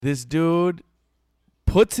This dude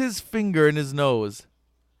puts his finger in his nose,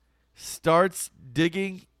 starts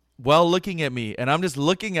digging while looking at me, and I'm just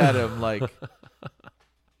looking at him like,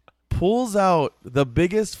 pulls out the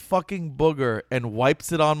biggest fucking booger and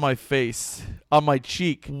wipes it on my face, on my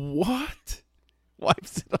cheek. What?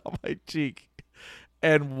 Wipes it on my cheek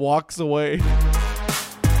and walks away.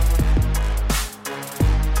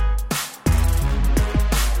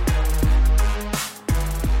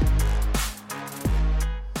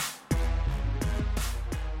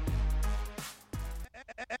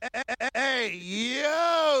 Hey,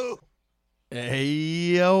 yo! Hey,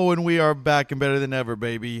 yo, and we are back and better than ever,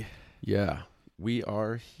 baby. Yeah, we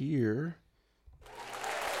are here.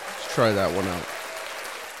 Let's try that one out.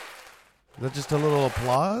 Is that just a little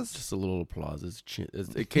applause? Just a little applause.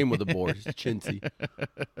 It came with a board. It's chintzy.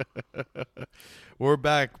 We're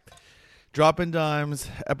back. Dropping Dimes,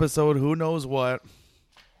 episode who knows what.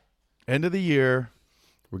 End of the year.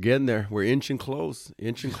 We're getting there. We're inching close.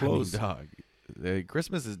 Inching close. Dog.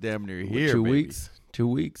 Christmas is damn near here, 2 baby. weeks. 2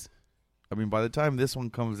 weeks. I mean, by the time this one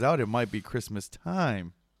comes out, it might be Christmas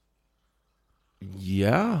time.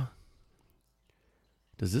 Yeah.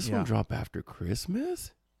 Does this Yeah. one drop after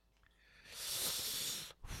Christmas?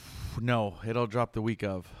 No, it'll drop the week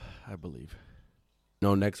of, I believe.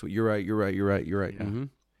 No, next week. You're right. You're right. Yeah. Mm-hmm.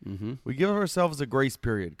 Mm-hmm. We give ourselves a grace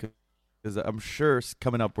period because I'm sure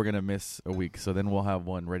coming up we're going to miss a week. So then we'll have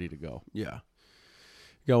one ready to go. Yeah.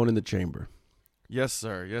 Going in the chamber. Yes,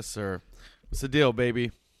 sir. Yes, sir. What's the deal,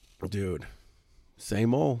 baby? Dude.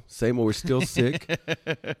 Same old. We're still sick.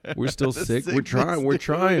 We're still sick. We're trying. We're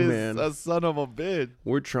trying, man. A son of a bitch.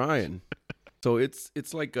 We're trying. So it's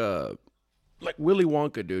like Willy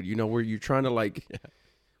Wonka, dude. You know, where you're trying to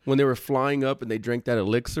when they were flying up and they drank that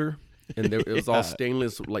elixir and it was all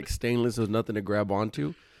stainless, stainless. There was nothing to grab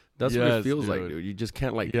onto. That's what it feels like, dude. You just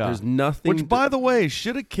can't there's nothing. Which, by the way,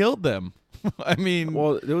 should have killed them. I mean.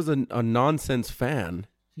 Well, there was a nonsense fan.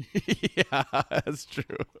 Yeah, that's true.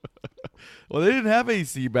 Well, they didn't have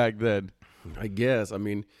AC back then. I guess. I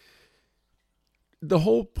mean, the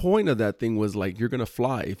whole point of that thing was you're going to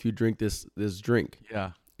fly if you drink this drink.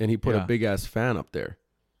 Yeah. And he put a big ass fan up there.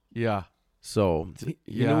 Yeah. So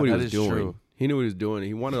he knew what he was doing. True. He knew what he was doing.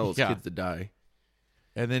 He wanted all those kids to die.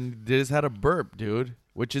 And then they just had a burp, dude,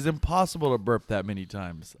 which is impossible to burp that many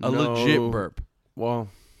times. Legit burp. Well,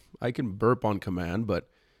 I can burp on command, but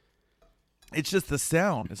it's just the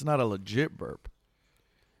sound. It's not a legit burp.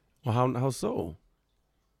 Well, how so?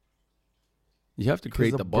 You have to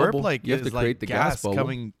create the bubble. Burp, you have to create the gas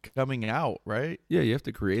bubble coming out, right? Yeah, you have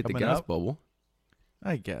to create the gas bubble.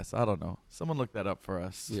 I guess. I don't know. Someone look that up for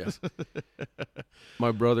us. Yeah.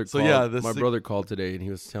 My brother called today and he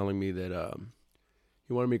was telling me that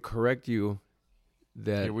he wanted me to correct you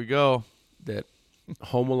that here we go. That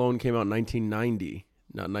Home Alone came out in 1990,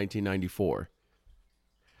 not 1994.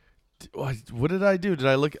 What did I do? Did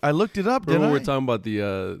I look? I looked it up. Remember didn't I? we were talking about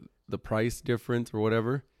the price difference or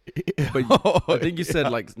whatever. But I think you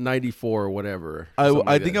said 94 or whatever.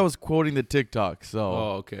 I think I was quoting the TikTok. So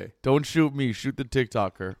okay. Don't shoot me. Shoot the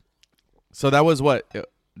TikToker. So that was what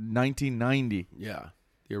 1990. Yeah,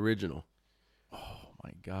 the original. Oh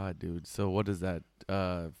my god, dude. So what is that?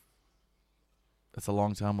 That's a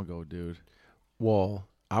long time ago, dude. Well,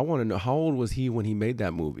 I want to know how old was he when he made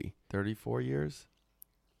that movie? 34 years.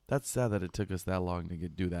 That's sad that it took us that long to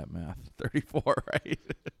do that math. 34, right?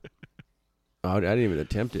 I didn't even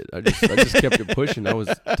attempt it. I just kept it pushing. I was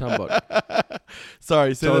talking about.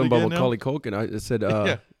 Sorry, say that again. About Macaulay Culkin. I said,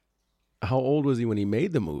 how old was he when he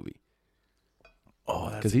made the movie? Oh,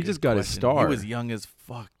 that's because he just got his star. He was young as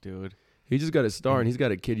fuck, dude. He just got his star, and he's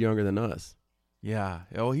got a kid younger than us. Yeah.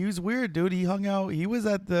 Oh, he was weird, dude. He hung out. He was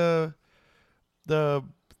at the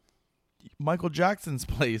Michael Jackson's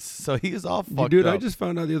place, so he was all fucked Dude, up. I just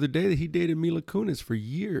found out the other day that he dated Mila Kunis for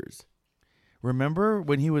years. Remember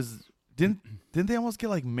when he was? Didn't they almost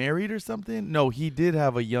get married or something? No, he did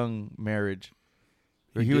have a young marriage.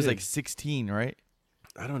 He was 16, right?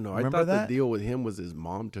 I don't know. Remember I thought that? the deal with him was his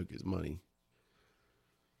mom took his money.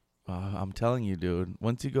 I'm telling you, dude.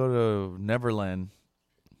 Once you go to Neverland,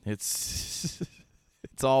 it's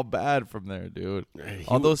it's all bad from there, dude.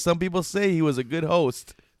 Although some people say he was a good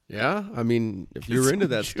host. Yeah, I mean, if you're into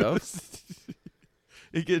that stuff,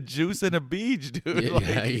 you get juice and a beach, dude.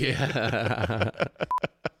 Yeah.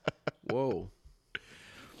 Whoa.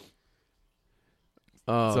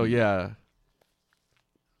 So yeah.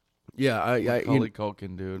 Yeah, Macaulay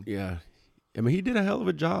Culkin, dude. Yeah, I mean, he did a hell of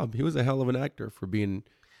a job. He was a hell of an actor for being.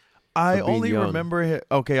 I only remember him.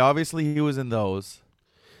 Okay, obviously he was in those.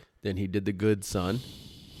 Then he did The Good Son.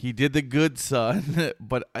 He did The Good Son,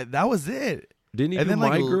 but that was it. Didn't he do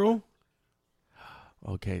My Girl?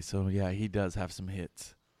 Okay, so yeah, he does have some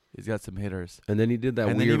hits. He's got some hitters. And then he did that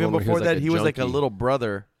And weird then even one where before that, he was like a junkie. little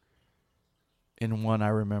brother in one I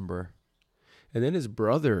remember. And then his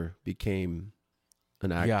brother became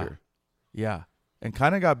an actor. Yeah. And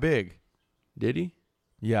kind of got big. Did he?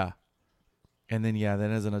 Yeah. And then,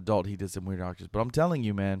 then as an adult, he did some weird actors. But I'm telling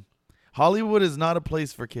you, man, Hollywood is not a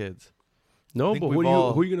place for kids. No, think but we've who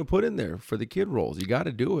all- are you going to put in there for the kid roles? You got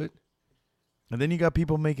to do it. And then you got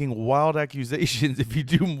people making wild accusations if you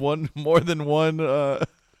do more than one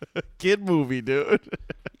kid movie, dude.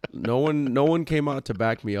 No one came out to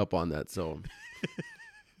back me up on that. So,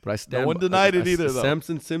 but I stand. No one denied it either, though.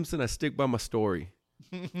 Samson Simpson, I stick by my story.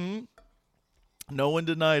 No one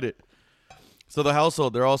denied it. So the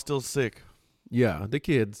household, they're all still sick. Yeah, the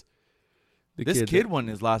kids. This kid one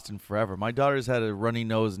is lasting forever. My daughter's had a runny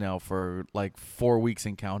nose now for like 4 weeks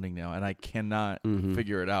and counting now, and I cannot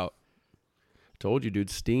figure it out. Told you, dude.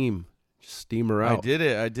 Steam. Just steam her out. I did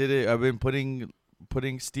it. I've been putting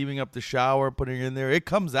steaming up the shower, putting it in there. It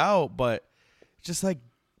comes out, but it's just like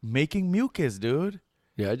making mucus, dude.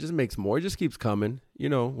 Yeah, it just makes more. It just keeps coming. You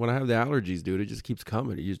know, when I have the allergies, dude, it just keeps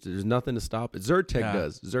coming. There's nothing to stop it. Zyrtec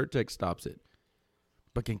does. Zyrtec stops it.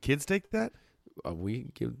 But can kids take that? We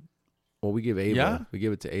give Ava. Yeah? We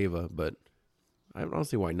give it to Ava, but I don't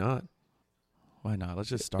see why not. Why not? Let's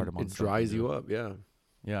just start them on It dries you up, yeah.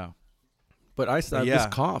 Yeah. But I saw this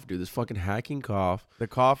cough, dude. This fucking hacking cough. The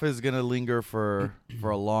cough is going to linger for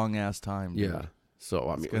a long ass time. Dude. Yeah. So,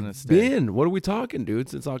 I mean, gonna stay. Ben, what are we talking, dude?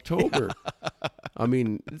 Since October. I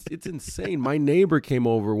mean, it's insane. My neighbor came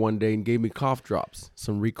over one day and gave me cough drops,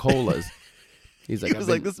 some Ricolas. He's like, He was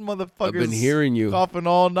like, this motherfucker's I've been hearing you. coughing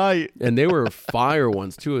all night. And they were fire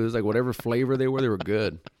ones, too. It was like whatever flavor they were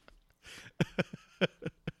good.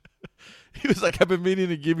 He was like, I've been meaning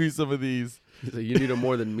to give you some of these. He's like, you need them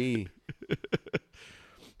more than me.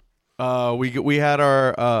 We had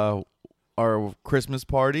our Christmas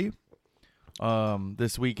party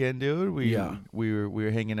this weekend, dude. We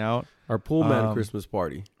were hanging out. Our pool man Christmas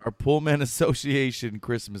party. Our Pullman Association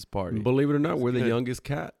Christmas party. Believe it or not, we're the good. youngest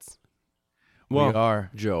cats. We Well, are.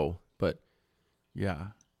 Joe, but Yeah.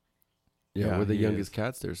 yeah, we're the he youngest is.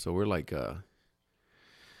 cats there. So we're like,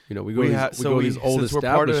 we go We to ha- these, so these we- old since we're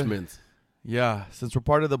part of- establishments. Yeah. Since we're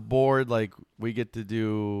part of the board, like we get to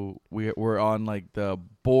do we're on like the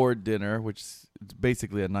board dinner, which is it's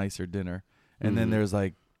basically a nicer dinner. And then there's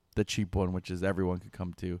like the cheap one, which is everyone could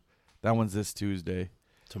come to. That one's this Tuesday.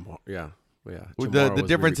 Tomorrow, yeah. The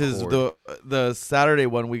difference is the Saturday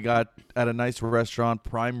one we got at a nice restaurant,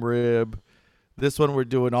 prime rib. This one we're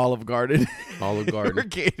doing Olive Garden. Olive Garden. We're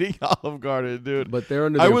catering Olive Garden, dude. But they're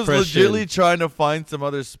under the I was impression- legitimately trying to find some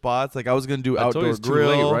other spots. Like I was gonna do I told you outdoor it's too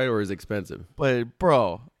grill, late, right? Or is expensive? But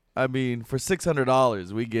bro, I mean, for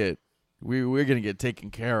 $600, we're gonna get taken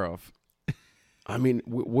care of. I mean,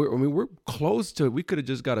 we're close to. We could have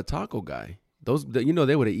just got a taco guy. They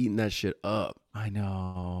would have eaten that shit up. I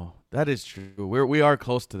know that is true. We are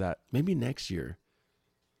close to that. Maybe next year.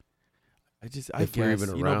 I If we're guess,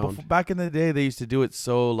 even you know, around. back in the day, they used to do it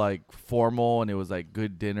so like formal, and it was like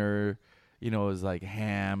good dinner. You know, it was like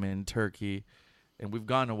ham and turkey, and we've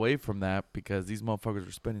gotten away from that because these motherfuckers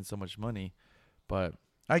were spending so much money. But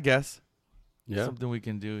I guess something we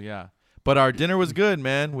can do. Yeah, but our dinner was good,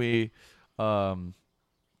 man. We all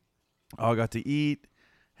got to eat,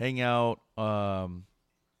 hang out.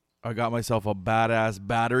 I got myself a badass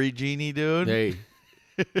battery genie, dude. Hey,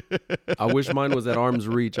 I wish mine was at arm's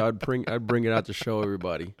reach. I'd bring it out to show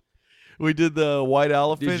everybody. We did the white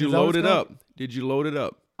elephant. Did you Is that what load it's it called? up? Did you load it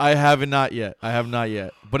up? I have not yet.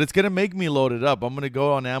 But it's gonna make me load it up. I'm gonna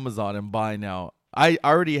go on Amazon and buy now. I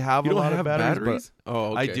already have You a don't lot have of batteries. batteries?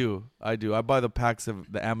 Oh, okay. I do. I buy the packs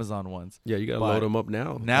of the Amazon ones. Yeah, you gotta But load them up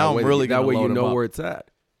now. now I'm really that gonna way load you 'em know up. where it's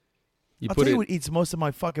at. I'll tell you what eats most of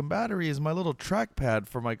my fucking battery is my little trackpad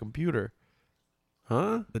for my computer.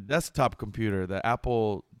 Huh? The desktop computer, the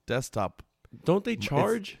Apple desktop. Don't they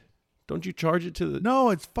charge? Don't you charge it to the? No,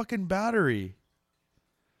 it's fucking battery.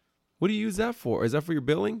 What do you use that for? Is that for your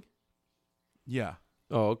billing? Yeah.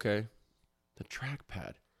 Oh, okay. The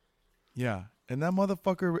trackpad. Yeah. And that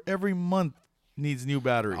motherfucker every month needs new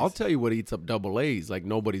batteries. I'll tell you what eats up double A's like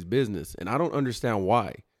nobody's business, and I don't understand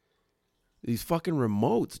why. These fucking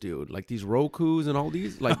remotes, dude, like these Rokus and all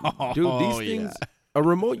these, like, dude, these things. A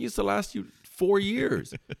remote used to last you 4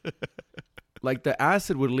 years. Like the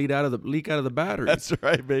acid would leak out of the battery. That's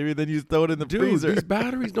right, baby. Then you throw it in the Dude, freezer. these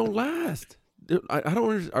batteries don't last. Dude, I don't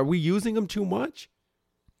understand. Are we using them too much?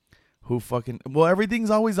 Well, everything's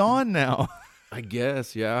always on now. I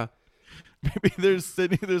guess, yeah. Maybe they're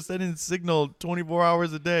sending signal 24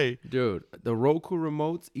 hours a day. Dude, the Roku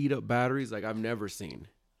remotes eat up batteries like I've never seen.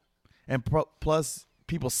 And plus,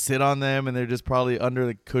 people sit on them and they're just probably under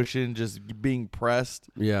the cushion just being pressed.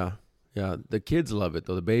 Yeah. Yeah. The kids love it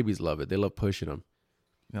though. The babies love it. They love pushing them.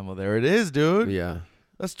 Yeah, well, there it is, dude. Yeah.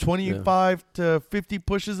 That's 25 to 50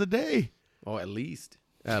 pushes a day. Oh, at least.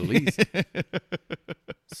 At least.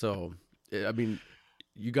 So, I mean,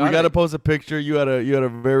 we got to post a picture. You had a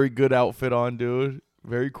very good outfit on, dude.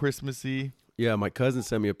 Very Christmassy. Yeah, my cousin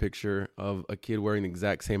sent me a picture of a kid wearing the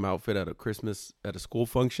exact same outfit at a school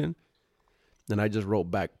function. And I just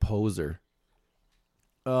wrote back poser.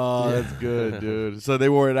 Oh, that's good, dude. So they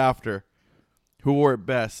wore it after. Who wore it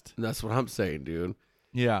best? And that's what I'm saying, dude.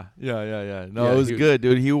 Yeah. No, Yeah, it was good,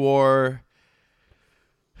 dude. He wore.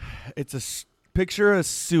 It's a picture of a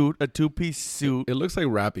suit, a 2-piece suit. It looks like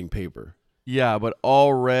wrapping paper. Yeah, but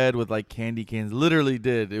all red with like candy canes. Literally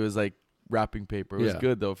did. It was like wrapping paper. It was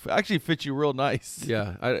good though. Actually fit you real nice.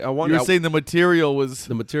 Yeah, I You wonder. were saying the material was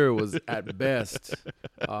At best,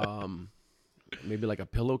 maybe like a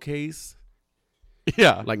pillowcase.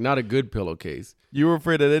 Yeah. Like not a good pillowcase. You were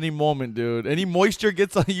afraid at any moment, dude. Any moisture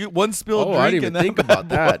gets on you, one spilled drink. I didn't even think about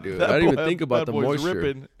that, boy, dude. I didn't even think about bad the boy's moisture.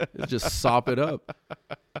 ripping. Just sop it up.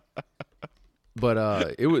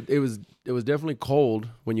 But it was definitely cold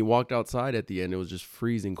when you walked outside at the end. It was just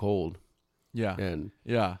freezing cold. Yeah. And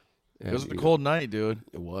It was a cold night, dude.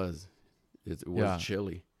 It was. It was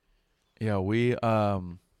chilly. Yeah, we I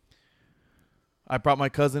brought my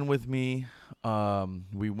cousin with me.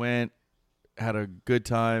 We went, had a good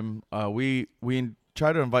time. We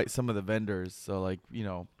try to invite some of the vendors. So like,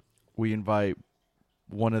 we invite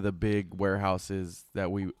one of the big warehouses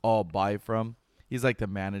that we all buy from. He's like the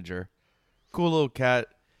manager. Cool little cat.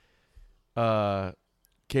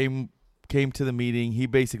 Came to the meeting. He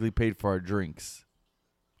basically paid for our drinks.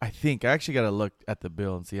 I think I actually got to look at the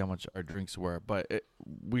bill and see how much our drinks were, but it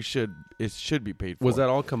should be paid for. Was that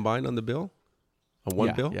all combined on the bill? On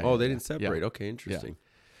one bill? Yeah, they didn't separate. Yeah. Okay, interesting. Yeah.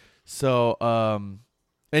 So,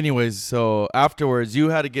 anyways, so afterwards you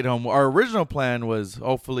had to get home. Our original plan was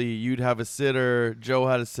hopefully you'd have a sitter, Joe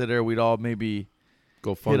had a sitter, we'd all maybe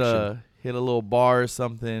go function. Hit a little bar or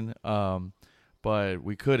something. But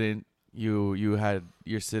we couldn't. You had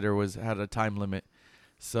your sitter had a time limit.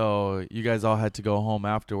 So you guys all had to go home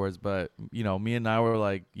afterwards. But, me and I were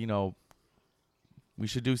like, we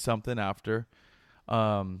should do something after.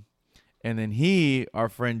 And then our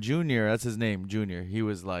friend Junior, that's his name, Junior, he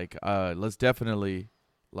was like, let's definitely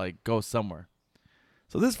like go somewhere.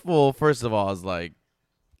 So this fool, first of all, is like,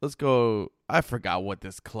 let's go. I forgot what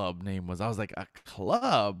this club name was. I was like, a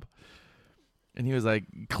club? And he was like,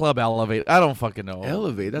 Club Elevate. I don't fucking know.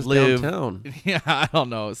 Elevate? That's downtown. Yeah, I don't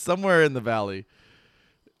know. Somewhere in the valley.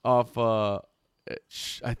 Off, I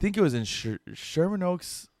think it was in Sherman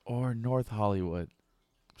Oaks or North Hollywood.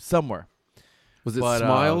 Somewhere. Was it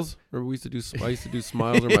Smiles? Or I used to do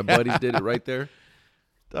Smiles, or my buddies did it right there.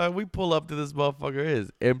 We pull up to this motherfucker. It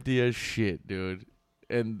is empty as shit, dude.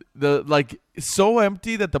 And so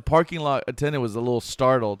empty that the parking lot attendant was a little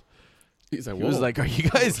startled. He's like, he was like, "Are you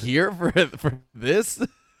guys here for this?"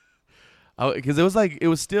 Because it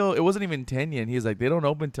wasn't even 10 yet. And he's like, "They don't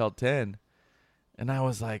open till 10." And I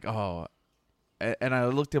was like, "Oh," and I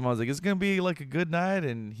looked at him. I was like, "It's gonna be like a good night."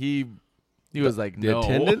 And he was like, "No." The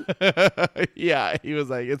attendant? Yeah, he was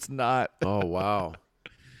like, "It's not." Oh wow.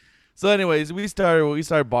 So, anyways, we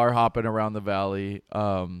started bar hopping around the valley,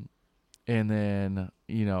 and then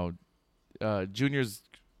Junior's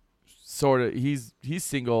sort of he's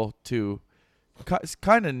single too,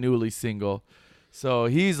 kind of newly single. So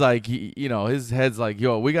he's like, his head's like,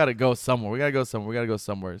 yo, we got to go somewhere.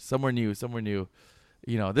 Somewhere new.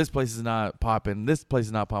 This place is not popping. This place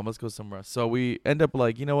is not popping. Let's go somewhere else. So we end up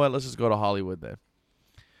like, you know what? Let's just go to Hollywood then.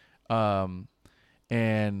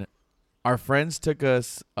 And our friends took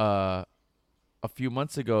us a few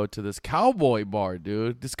months ago to this cowboy bar,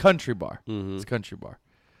 dude. This country bar. Mm-hmm. This country bar.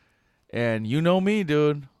 And you know me,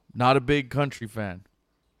 dude. Not a big country fan.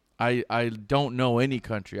 I don't know any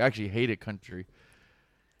country. I actually hated country.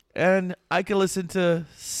 And I can listen to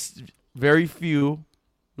very few.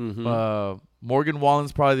 Mm-hmm. Morgan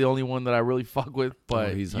Wallen's probably the only one that I really fuck with.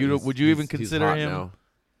 But would you even consider him? Now.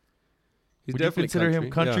 He's would definitely you consider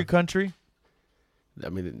him country? I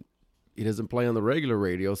mean, he doesn't play on the regular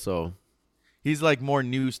radio, so he's like more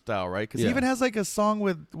new style, right? Because he even has like a song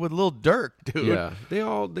with Lil Durk, dude. Yeah, they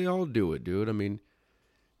all do it, dude. I mean,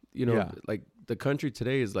 like the country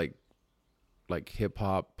today is like hip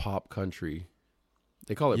hop, pop country.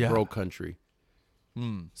 They call it bro country.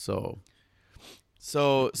 So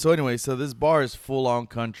anyway, so this bar is full on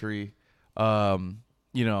country.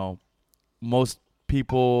 Most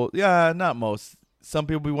people, not most. Some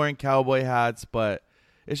people be wearing cowboy hats, but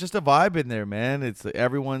it's just a vibe in there, man. It's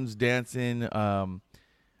everyone's dancing.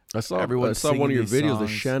 I saw Everyone's one of your singing these videos. The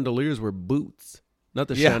songs. chandeliers were boots, not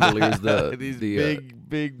the chandeliers. These the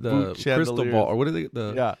big the boot crystal chandeliers. ball, or what are they?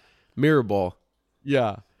 The Yeah, mirror ball.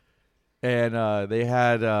 yeah. And they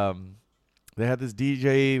had this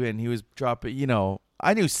DJ, and he was dropping. You know,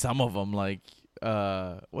 I knew some of them, like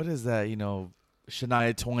what is that? You know,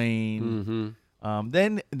 Shania Twain.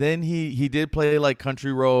 Mm-hmm. Then he did play like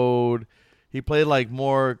Country Road. He played like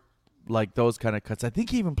more like those kind of cuts. I think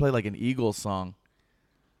he even played like an Eagles song.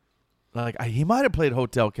 Like he might have played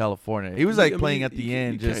Hotel California. He was like playing at the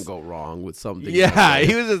end. You just can't go wrong with something. yeah, like that.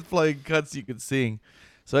 he was just playing cuts you could sing.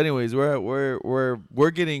 So, anyways,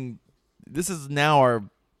 we're getting. This is now our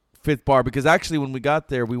fifth bar because actually when we got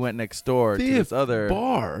there, we went next door to this other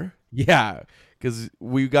bar. Yeah, because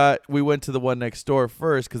we went to the one next door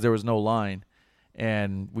first because there was no line,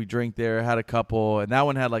 and we drank there, had a couple, and that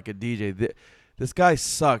one had like a DJ. This guy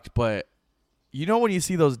sucked, but you know when you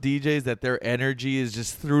see those DJs that their energy is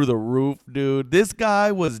just through the roof, dude. This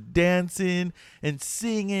guy was dancing and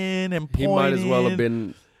singing and pointing. He might as well have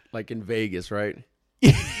been like in Vegas, right?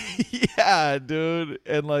 Yeah, dude,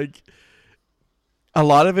 and like a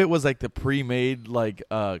lot of it was like the pre-made like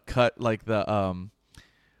cut, like the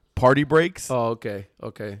party breaks. Oh,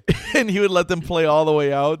 okay. And he would let them play all the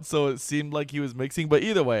way out, so it seemed like he was mixing. But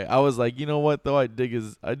either way, I was like, you know what though, I dig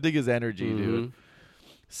his energy, dude.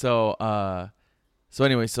 So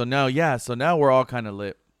anyway, so now we're all kind of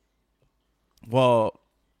lit. Well,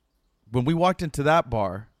 when we walked into that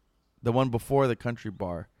bar, the one before the country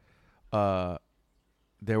bar,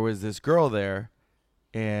 there was this girl there,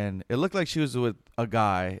 and it looked like she was with a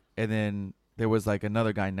guy, and then there was like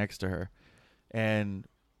another guy next to her, and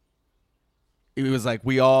it was like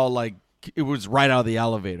we all like it was right out of the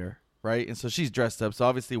elevator, right? And so she's dressed up, so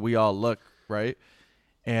obviously we all look right,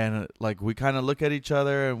 and like we kind of look at each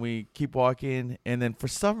other and we keep walking, and then for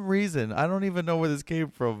some reason I don't even know where this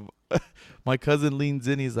came from. My cousin leans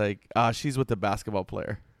in, he's like, she's with the basketball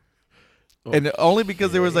player. Okay. And only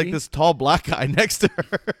because there was like this tall black guy next to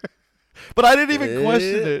her. But I didn't even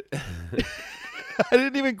question it. I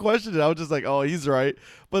didn't even question it. I was just like, oh, he's right.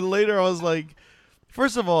 But later I was like,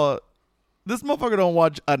 first of all, this motherfucker don't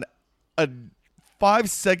watch a 5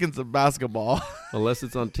 seconds of basketball. Unless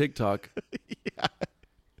it's on TikTok. Yeah.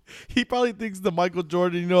 He probably thinks the Michael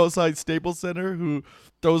Jordan, outside Staples Center, who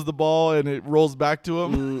throws the ball and it rolls back to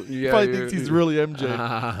him. He probably thinks he's really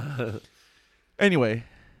MJ. Anyway,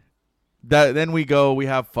 then we go, we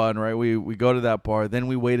have fun, right? We go to that bar. Then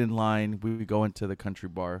we wait in line. We go into the country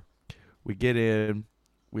bar. We get in.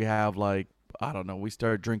 We have like, I don't know, we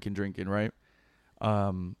start drinking, right?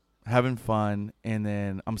 Having fun. And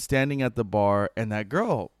then I'm standing at the bar, and that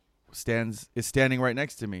girl is standing right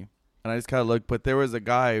next to me. And I just kind of look, but there was a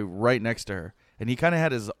guy right next to her, and he kind of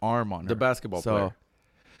had his arm on her. The basketball player.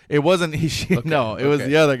 It wasn't he. Okay, no, it was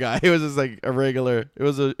the other guy. It was just like a regular. It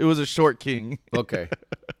was a short king. Okay.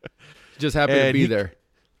 Just happened to be there.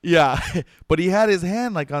 Yeah, but he had his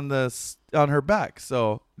hand like on her back,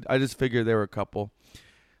 so I just figured they were a couple.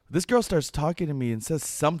 This girl starts talking to me and says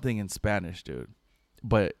something in Spanish, dude.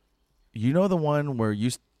 But you know the one where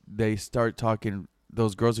they start talking,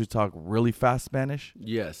 those girls who talk really fast Spanish?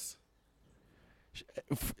 Yes.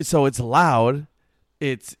 So it's loud.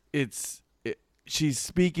 She's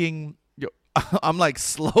speaking. I'm like,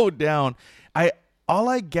 slow down. All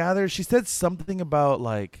I gather, she said something about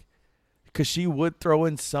like, because she would throw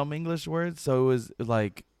in some English words. So it was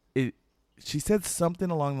like, she said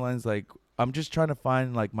something along the lines like, I'm just trying to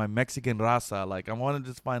find like my Mexican raza. Like I want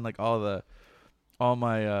to just find like where's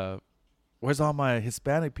all my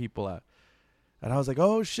Hispanic people at? And I was like,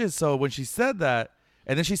 oh shit. So when she said that,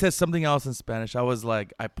 and then she said something else in Spanish, I was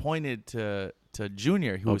like, I pointed to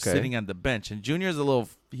Junior, who was sitting on the bench. And Junior's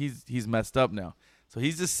he's messed up now. So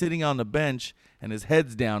he's just sitting on the bench and his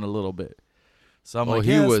head's down a little bit. So I'm like,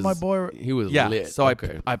 yeah, that's my boy. He was lit. So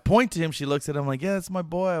I point to him. She looks at him like, yeah, that's my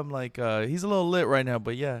boy. I'm like, he's a little lit right now,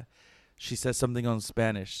 but yeah. She says something on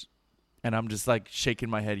Spanish, and I'm just like shaking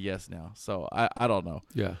my head yes now. So I don't know.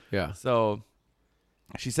 Yeah. So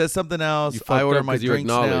she says something else. I order my drinks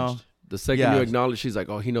now. The second you acknowledge, she's like,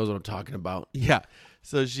 oh, he knows what I'm talking about. Yeah.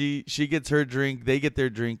 So she gets her drink. They get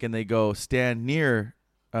their drink, and they go stand near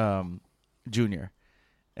Junior.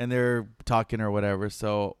 And they're talking or whatever.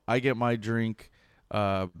 So I get my drink.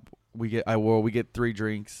 We get 3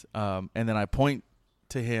 drinks. And then I point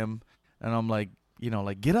to him, and I'm like,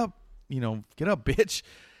 get up, bitch.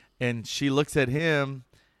 And she looks at him,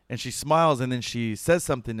 and she smiles, and then she says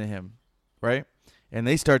something to him, right? And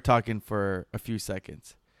they start talking for a few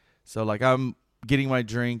seconds. So like I'm getting my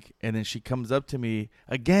drink, and then she comes up to me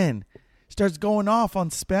again, starts going off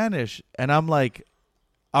on Spanish, and I'm like,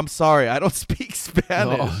 I'm sorry, I don't speak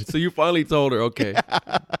Spanish. Oh, so you finally told her, okay,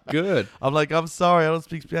 good. I'm like, I'm sorry, I don't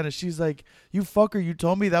speak Spanish. She's like, you fucker, you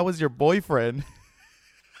told me that was your boyfriend.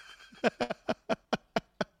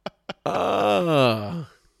 Ah.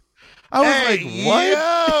 I was like,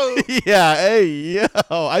 what? Yo. Yeah, hey, yo.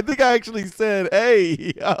 I think I actually said,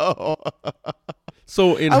 hey, yo.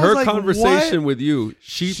 So in I was her like, conversation what? with you,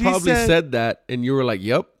 she probably said that, and you were like,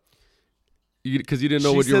 "Yep," because you didn't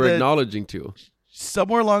know She what you said were that- acknowledging to.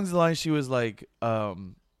 Somewhere along the line, she was like, are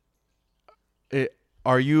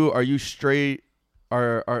you straight?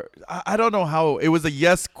 I don't know how. It was a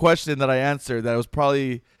yes question that I answered. That was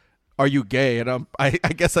probably, are you gay? And I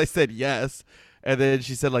guess I said yes. And then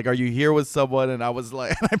she said, like, are you here with someone? And I was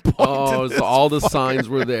like, and I pointed Oh, to so all the signs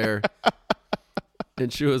were there,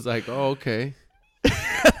 and she was like, "Oh, okay."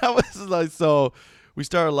 I was like, so we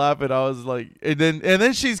started laughing. I was like, and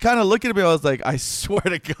then she's kind of looking at me. I was like, I swear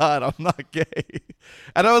to God, I'm not gay.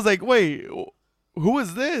 And I was like, wait, who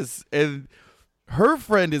is this? And her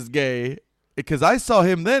friend is gay because I saw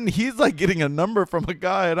him then. He's like getting a number from a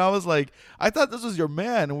guy. And I was like, I thought this was your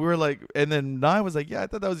man. And we were like, and then Nye was like, yeah, I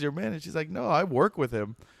thought that was your man. And she's like, no, I work with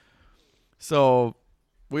him. So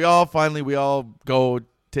we all go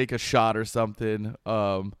take a shot or something.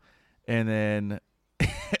 And then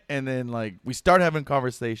and then like we start having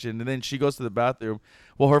conversation, and then she goes to the bathroom.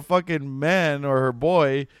 Well, her fucking man or her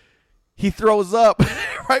boy, he throws up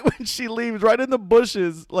right when she leaves, right in the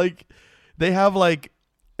bushes. Like they have like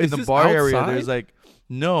in Is the this bar area, outside? there's like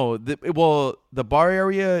no. The bar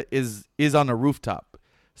area is on a rooftop,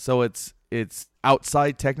 so it's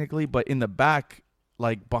outside technically, but in the back,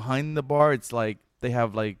 like behind the bar, it's like they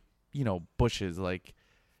have like bushes like.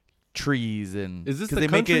 Trees and Is this 'cause the they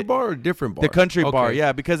make country it bar or different bar? the country bar, Okay.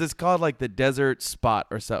 yeah, because it's called like the desert spot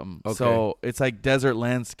or something. Okay. So it's like desert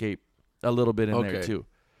landscape a little bit in there Okay. too.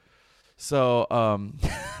 So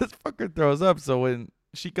this fucker throws up. So when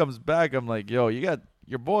she comes back, I'm like, yo, you got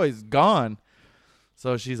your boy's gone.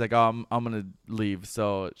 So she's like, oh, I'm gonna leave.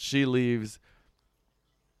 So she leaves.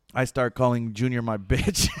 I start calling Junior my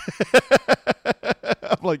bitch.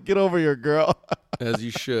 I'm like, get over here, girl. As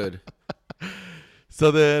you should. So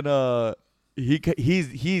then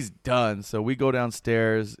he's done. So we go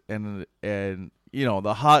downstairs and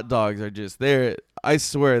the hot dogs are just there. I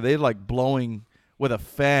swear they like blowing with a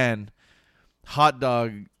fan hot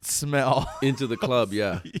dog smell Into the club,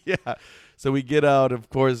 yeah. yeah. So we get out, of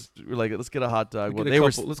course, we're like, let's get a hot dog. Well,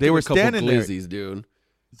 Let's they get were a couple standing there glizzies, dude.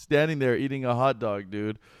 eating a hot dog,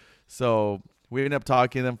 dude. So we ended up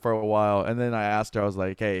talking to them for a while, and then I asked her, I was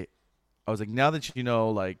like, now that you know,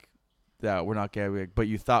 like, that we're not gay, but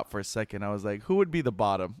you thought for a second, I was like, who would be the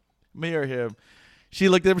bottom, me or him? She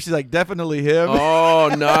looked at him, she's like, definitely him. Oh,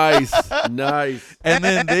 nice. Nice. And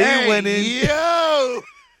then they went in.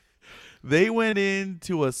 They went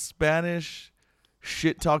into a Spanish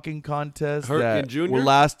shit talking contest Her that and Junior?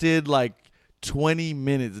 lasted like 20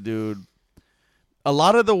 minutes, dude. A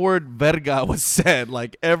lot of the word verga was said,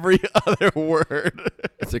 like every other word.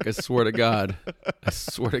 It's like, I swear to God. I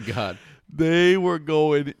swear to God. They were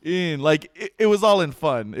going in. Like it was all in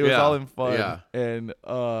fun. It was Yeah, all in fun. yeah. And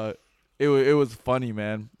it was funny,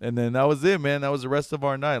 man. And then that was it, man. That was the rest of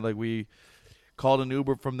our night. Like we called an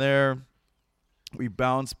Uber from there. We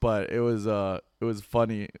bounced, but it was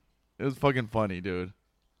funny. It was fucking funny, dude.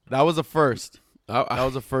 That was a first. That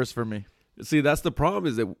was a first for me. See, that's the problem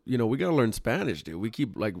is that, we got to learn Spanish, dude. We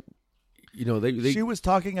keep like, they She was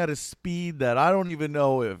talking at a speed that I don't even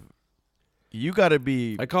know if you got to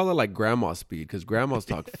be. I call it like grandma speed because grandmas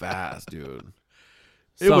talk fast, dude.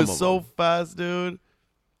 It Some was of so them. fast, dude.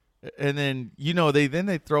 And then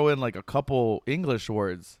they throw in like a couple English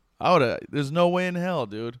words. There's no way in hell,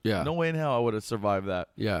 dude. Yeah. No way in hell I would have survived that.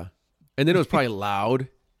 Yeah. And then it was probably loud.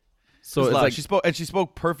 So It was it's loud. like she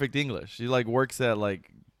spoke perfect English. She like works at like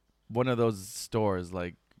one of those stores,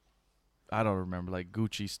 like I don't remember, like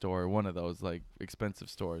Gucci store, one of those like expensive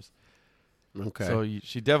stores. okay. So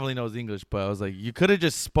she definitely knows English, but I was like, you could have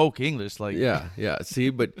just spoke English, like yeah. See,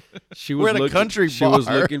 but she was We're at a looking, country she was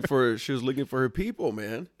bar. looking for her people,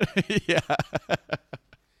 man. yeah.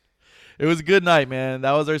 It was a good night, man.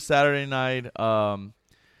 That was our Saturday night.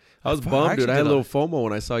 I was bummed, dude. I had a little FOMO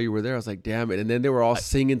when I saw you were there. I was like, damn it. And then they were all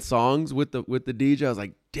singing songs with the DJ. I was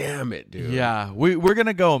like, damn it, dude. Yeah, we're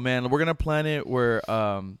gonna go, man. We're gonna plan it where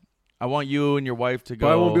I want you and your wife to go.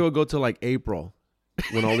 But I won't be able to go till like April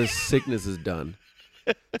when all this sickness is done.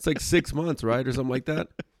 It's like 6 months, right? Or something like that.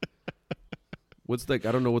 What's like,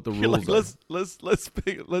 I don't know what the rules Like, are.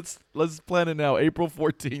 let's plan it now. April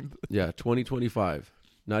 14th. Yeah, 2025.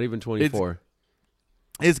 Not even 24.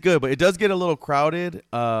 It's good, but it does get a little crowded.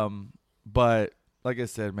 But like I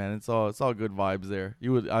said, man, it's all good vibes there.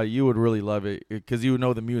 You would really love it because you would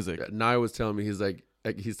know the music. Yeah, Nye was telling me, he's like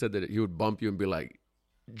he said that he would bump you and be like,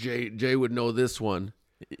 Jay would know this one.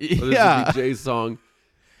 Or this would be Jay's song.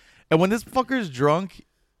 And when this fucker's drunk,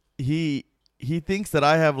 he thinks that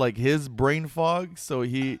I have like his brain fog, so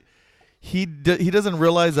he doesn't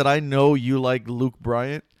realize that I know you like Luke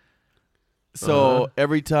Bryant. So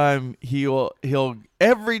every time he'll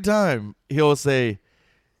say,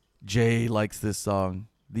 Jay likes this song.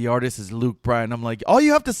 The artist is Luke Bryan. I'm like, all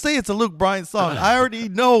you have to say it's a Luke Bryan song. I already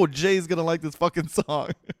know Jay's gonna like this fucking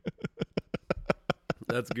song.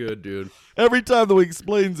 That's good, dude. Every time that he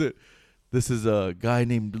explains it, this is a guy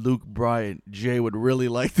named Luke Bryan. Jay would really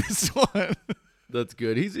like this one. That's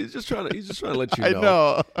good. He's just trying to let you know. I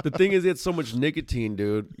know. The thing is, he has so much nicotine,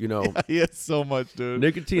 dude. You know, Yeah, he has so much, dude.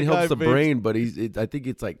 nicotine helps the brain, but I think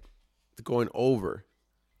it's like it's going over.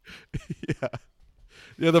 Yeah.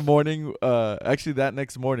 The other morning, actually that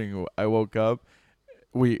next morning, I woke up.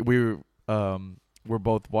 We were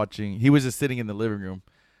both watching. He was just sitting in the living room,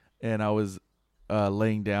 and I was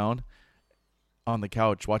laying down on the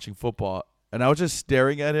couch watching football, and I was just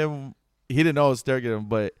staring at him. He didn't know I was staring at him,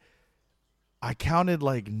 but I counted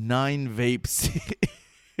like 9 vapes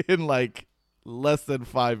in like less than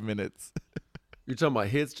 5 minutes. You're talking about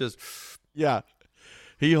hits, just yeah.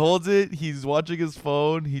 He holds it. He's watching his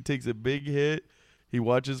phone. He takes a big hit. He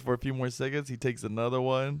watches for a few more seconds. He takes another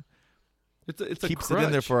one. It's keeps a it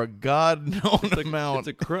in there for a god-known amount. It's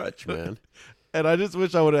a crutch, man. And I just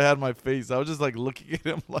wish I would have had my face. I was just like looking at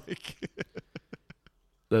him like.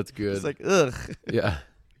 That's good. It's like, ugh. Yeah.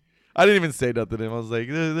 I didn't even say nothing to him. I was like,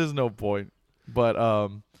 there's no point.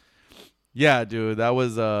 But yeah, dude, that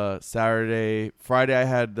was Saturday. Friday, I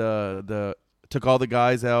had took all the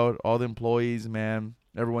guys out, all the employees, man,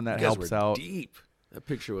 everyone that helps out. Deep. That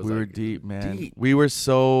picture was. We were deep, man. Deep. We were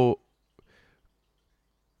so.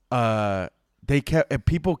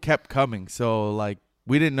 People kept coming, so like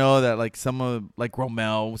we didn't know that like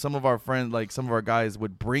Romel, some of our friends, like some of our guys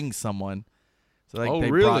would bring someone. So like they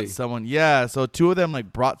brought someone. Yeah, so 2 of them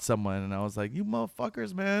like brought someone, and I was like, you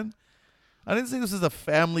motherfuckers, man. I didn't think this was a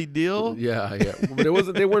family deal. Yeah. But it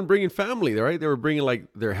wasn't. They weren't bringing family, right? They were bringing like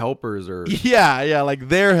their helpers or. Yeah, like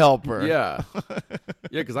their helper. Yeah,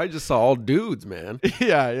 because I just saw all dudes, man.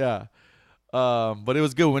 Yeah. But it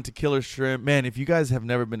was good. We went to Killer Shrimp, man. If you guys have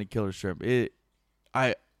never been to Killer Shrimp,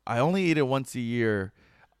 I only eat it once a year.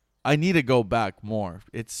 I need to go back more.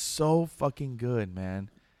 It's so fucking good, man.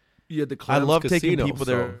 You had the Clams I love Casino, taking people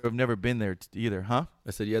there who have never been there either, huh?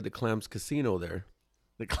 I said you had the Clams Casino there.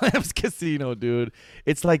 The Clams Casino, dude.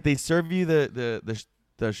 It's like they serve you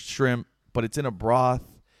the shrimp, but it's in a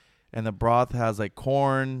broth, and the broth has like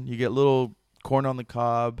corn. You get little corn on the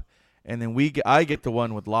cob, and then I get the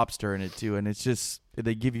one with lobster in it too. And it's just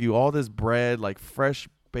they give you all this bread, like fresh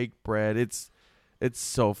baked bread. It's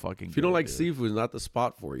so fucking. If you don't like seafood, it's not the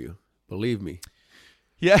spot for you. Believe me.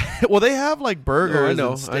 Yeah, well, they have like burgers.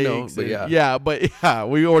 No, and steaks I know, but yeah,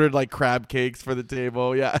 we ordered like crab cakes for the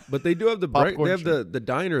table. Yeah, but they do have they have the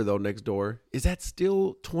diner though next door. Is that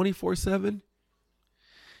still 24/7?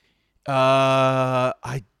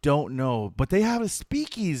 I don't know, but they have a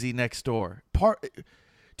speakeasy next door.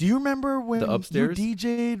 Do you remember when the upstairs? You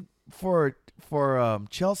DJ'd for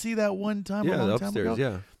Chelsea that one time? Yeah, a long the time upstairs. ago?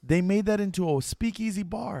 Yeah, they made that into a speakeasy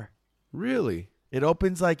bar. Really? It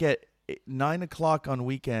opens like at 9 o'clock on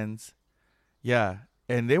weekends. Yeah,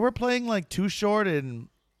 and they were playing like Too Short and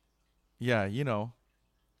yeah, you know,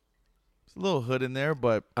 it's a little hood in there,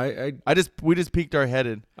 but we just peeked our head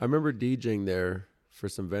in. I remember DJing there for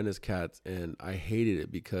some Venice Cats, and I hated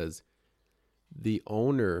it because the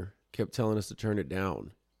owner kept telling us to turn it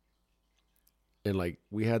down. And like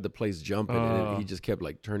we had the place jumping, and he just kept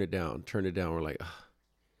like turn it down. We're like,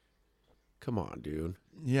 come on, dude.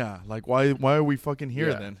 Yeah, like why are we fucking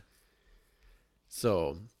here then?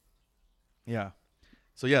 So, yeah.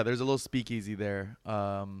 So yeah, there's a little speakeasy there.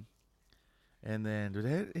 And then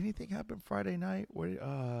did anything happen Friday night?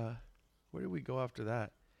 Where did we go after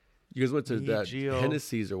that? You guys went to that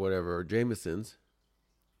Hennessy's or whatever, or Jameson's.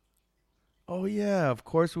 Oh yeah, of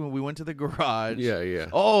course when we went to the garage. Yeah.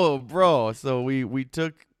 Oh, bro. So we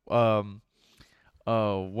took one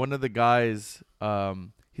of the guys,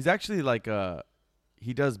 he's actually like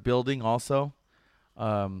he does building also.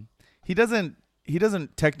 He doesn't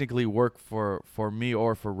technically work for me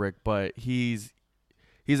or for Rick, but he's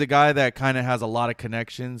a guy that kind of has a lot of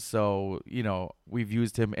connections. So, you know, we've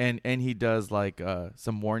used him and he does like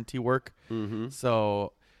some warranty work. Mm-hmm.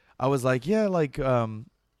 So I was like, yeah, like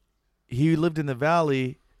he lived in the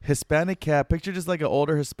Valley, Hispanic cat, picture just like an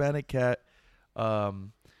older Hispanic cat.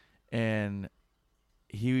 And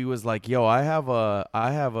he was like, "Yo, I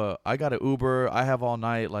got an Uber. I have all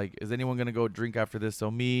night. Like, is anyone gonna go drink after this?"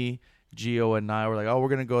 So me, Gio, and I were like, "Oh, we're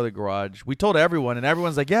gonna go to the garage." We told everyone, and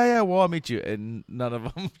everyone's like, "Yeah, yeah, well, I'll meet you." And none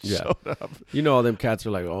of them Yeah. showed up. You know, all them cats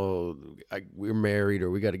are like, oh, we're married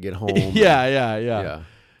or we got to get home. Yeah.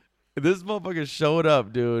 This motherfucker showed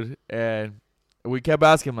up, dude, and we kept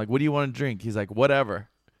asking him like, "What do you want to drink?" He's like, "Whatever."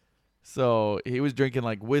 So he was drinking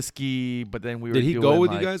like whiskey, but then we were. Did he doing, go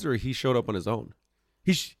with like, you guys or he showed up on his own?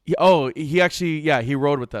 he actually he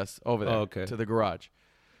rode with us over there okay. to the garage.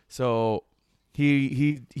 So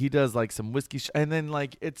he does like some whiskey and then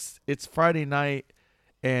like it's Friday night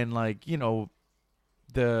and like, you know,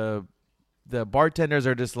 the bartenders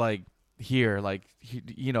are just like here, like,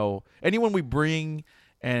 you know, anyone we bring,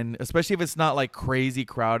 and especially if it's not like crazy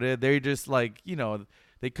crowded, they're just like, you know,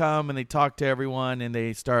 they come and they talk to everyone and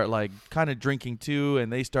they start like kind of drinking too,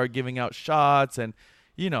 and they start giving out shots, and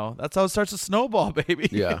you know, that's how it starts to snowball, baby.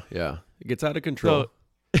 Yeah. It gets out of control.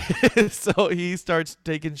 So he starts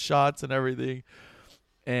taking shots and everything.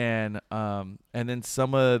 And then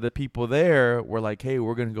some of the people there were like, "Hey,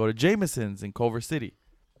 we're gonna go to Jameson's in Culver City."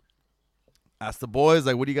 Asked the boys,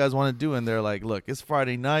 like, "What do you guys want to do?" And they're like, "Look, it's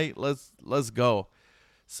Friday night. Let's go."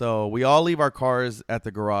 So we all leave our cars at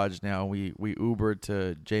the garage now. We Ubered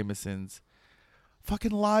to Jameson's.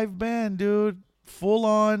 Fucking live band, dude. Full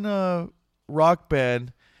on rock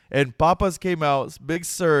band. And Papas came out, Big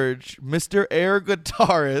Surge, Mr. Air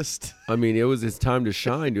guitarist. I mean, it was his time to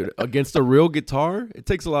shine, dude. Against a real guitar, it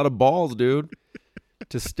takes a lot of balls, dude,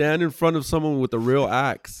 to stand in front of someone with a real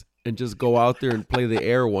axe and just go out there and play the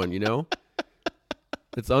air one, you know?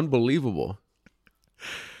 It's unbelievable.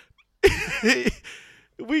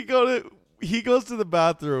 He goes to the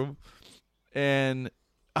bathroom and,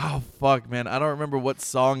 oh, fuck, man. I don't remember what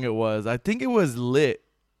song it was. I think it was Lit.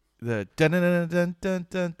 The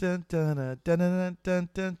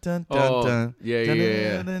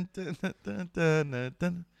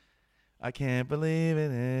I can't believe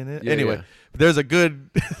it. Anyway, there's a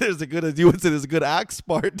good, as you would say, there's a good axe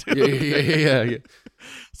part. Yeah.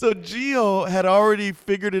 So Gio had already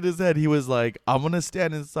figured in his head. He was like, "I'm gonna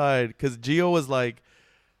stand inside," because Gio was like,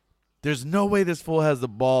 "There's no way this fool has the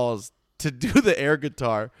balls to do the air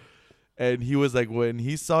guitar," and he was like, when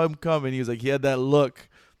he saw him coming, he was like, he had that look.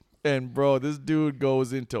 And bro, this dude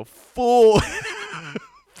goes into full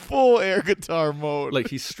air guitar mode. Like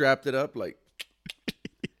he strapped it up, like.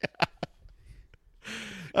 Yeah.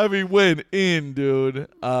 I mean, went in, dude.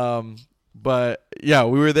 But yeah,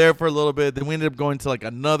 we were there for a little bit. Then we ended up going to like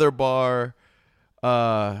another bar.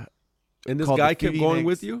 And this guy kept going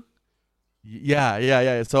with you?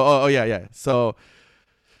 Yeah. So, yeah. So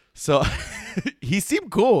he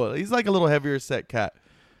seemed cool. He's like a little heavier set cat.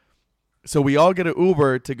 So we all get an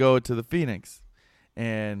Uber to go to the Phoenix,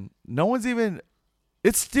 and no one's even.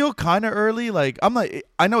 It's still kind of early. Like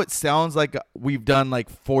I know it sounds like we've done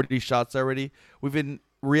like 40 shots already. In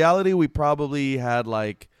reality, we probably had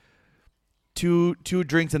like two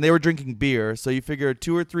drinks, and they were drinking beer. So you figure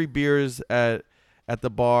 2 or 3 beers at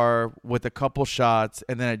the bar with a couple shots,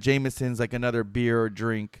 and then at Jameson's like another beer or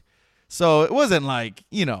drink. So it wasn't like,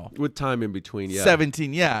 you know, with time in between,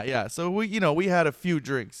 17, yeah. So we had a few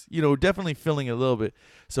drinks, definitely feeling a little bit.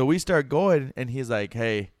 So we start going, and he's like,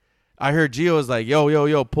 "Hey," I heard Gio was like,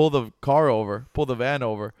 yo, pull the van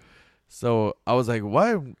over. So I was like,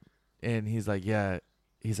 "What?" And he's like, "Yeah."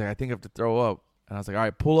 He's like, "I think I have to throw up." And I was like, "All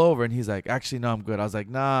right, pull over." And he's like, "Actually, no, I'm good." I was like,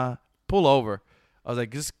 "Nah, pull over." I was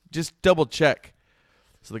like, just double check.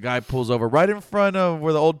 So the guy pulls over right in front of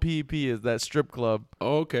where the old PEP is, that strip club.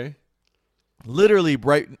 Oh, okay. Literally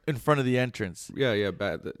right in front of the entrance. Yeah.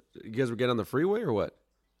 Bad. You guys were getting on the freeway or what?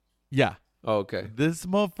 Yeah. Oh, okay. This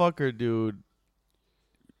motherfucker, dude.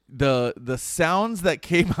 The sounds that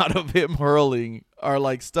came out of him hurling are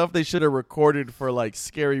like stuff they should have recorded for like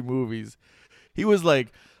scary movies. He was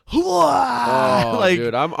like, oh, like,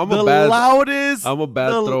 dude, I'm a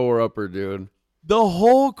bad thrower upper, dude. The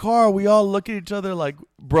whole car, we all look at each other like,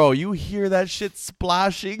 bro, you hear that shit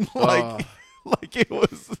splashing like it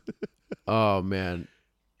was. Oh, man.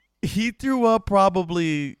 He threw up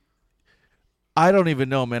probably, I don't even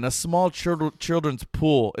know, man, a small children's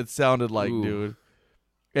pool, it sounded like. Ooh. Dude.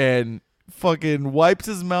 And fucking wipes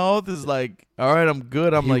his mouth, is like, "All right, I'm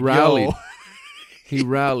good." I'm like, rallied. Yo. He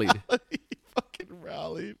rallied. He fucking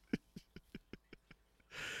rallied.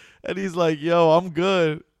 And he's like, "Yo, I'm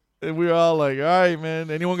good." And we were all like, "All right, man.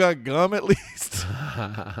 Anyone got gum at least?"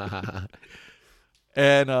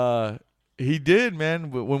 And he did,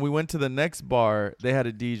 man. When we went to the next bar, they had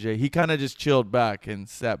a DJ. He kind of just chilled back and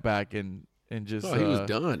sat back and just. Oh, he was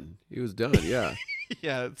done. He was done. Yeah.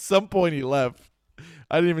 Yeah. At some point, he left.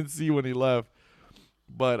 I didn't even see when he left.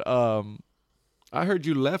 But I heard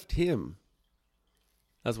you left him.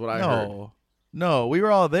 That's what I heard. No, we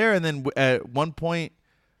were all there, and then at one point,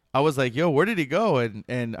 I was like, "Yo, where did he go?"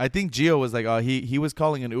 And I think Gio was like, "Oh, he was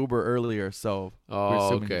calling an Uber earlier, so we're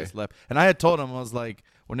assuming he just left." And I had told him, I was like,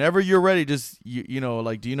 "Whenever you're ready, just you know,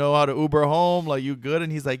 like, do you know how to Uber home? Like, you good?"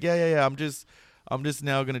 And he's like, "Yeah. I'm just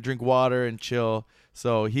now gonna drink water and chill."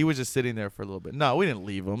 So he was just sitting there for a little bit. No, we didn't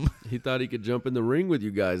leave him. He thought he could jump in the ring with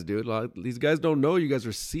you guys, dude. Like, these guys don't know you guys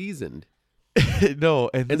are seasoned. No,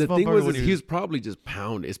 and the thing was he was probably just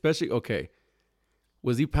pounding. Especially, okay,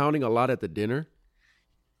 was he pounding a lot at the dinner?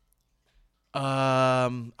 I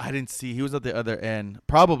didn't see. He was at the other end.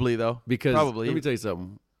 Probably though. Because probably. Let me tell you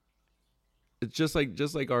something. It's just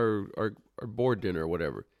like our board dinner or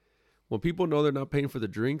whatever. When people know they're not paying for the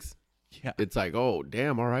drinks, yeah, it's like, oh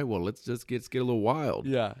damn, all right, well let's get a little wild.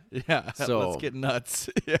 Yeah. So let's get nuts.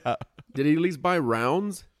 Yeah. Did he at least buy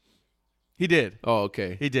rounds? He did. Oh,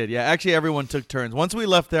 okay. He did. Yeah. Actually, everyone took turns. Once we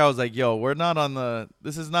left there, I was like, "Yo, we're not on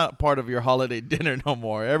this is not part of your holiday dinner no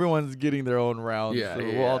more. Everyone's getting their own rounds." Yeah. So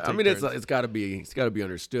yeah. we'll all take turns. It's got to be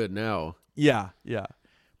understood now. Yeah.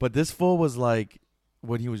 But this fool was like,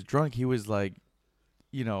 when he was drunk, he was like,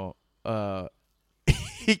 you know,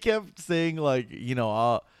 he kept saying like, you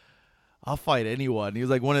know, I'll fight anyone. He was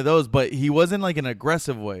like one of those, but he wasn't like an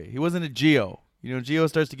aggressive way. He wasn't a Gio. You know, Gio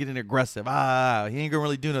starts to get aggressive. He ain't gonna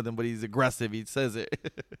really do nothing, but he's aggressive. He says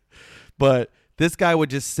it. But this guy would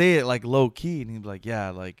just say it like low key, and he'd be like, "Yeah,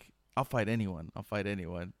 like I'll fight anyone.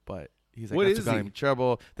 But he's like, what "That's got him in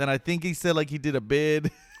trouble." Then I think he said like he did a bid.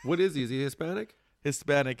 What is he? Is he Hispanic?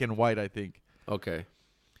 Hispanic and white, I think. Okay.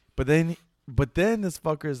 But then this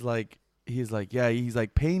fucker's like, he's like, yeah, he's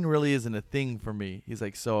like, pain really isn't a thing for me. He's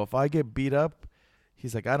like, so if I get beat up,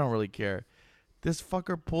 he's like, I don't really care. This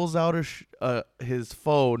fucker pulls out his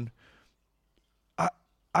phone.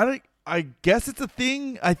 I guess it's a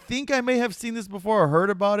thing. I think I may have seen this before or heard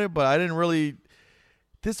about it, but I didn't really.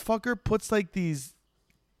 This fucker puts like these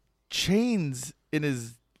chains in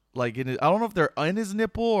his, I don't know if they're on his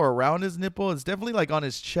nipple or around his nipple. It's definitely like on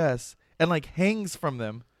his chest and like hangs from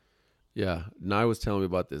them. Yeah, Nye was telling me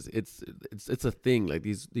about this. It's a thing. Like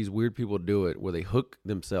these weird people do it where they hook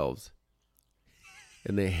themselves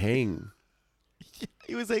and they hang.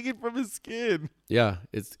 He was hanging from his skin. Yeah,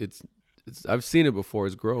 it's I've seen it before.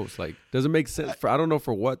 It's gross. Like, doesn't make sense. I don't know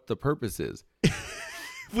for what the purpose is.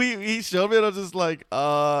 He showed me and I was just like,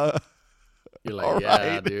 You're like,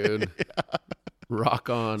 yeah, right. Dude. Rock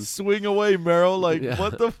on. Swing away, Merrill. Like, yeah.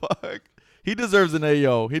 What the fuck? He deserves an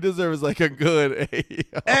AO. He deserves like a good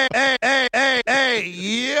AO. Hey,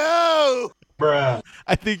 yo. Bruh.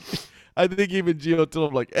 I think even Gio told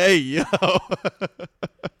him like, hey, yo.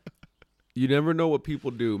 You never know what people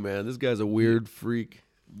do, man. This guy's a weird freak.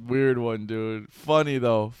 Weird one, dude. Funny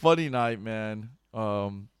though. Funny night, man.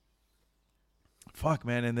 Fuck,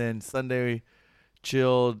 man. And then Sunday,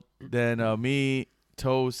 chilled. Then me,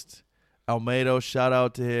 Toast, Almedo. Shout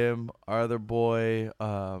out to him. Our other boy,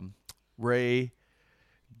 Ray.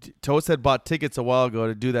 Toast had bought tickets a while ago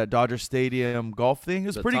to do that Dodger Stadium golf thing. It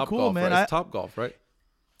was pretty cool, golf, man. Right? It's Top Golf, right?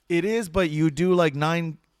 It is, but you do like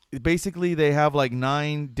 9. Basically, they have like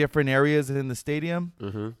 9 different areas in the stadium,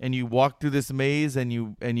 and you walk through this maze, and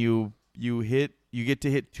you get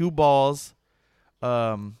to hit 2 balls,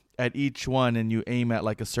 at each one, and you aim at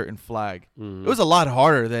like a certain flag. It was a lot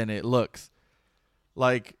harder than it looks.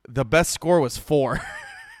 Like the best score was 4.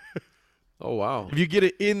 Oh wow! If you get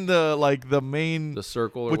it in the main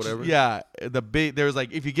circle or whatever, yeah, there's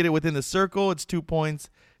like if you get it within the circle, it's 2 points.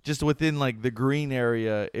 Just within like the green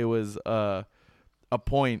area, it was a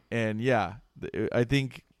point. And yeah, I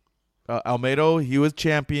think Almedo, he was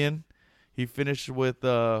champion. He finished with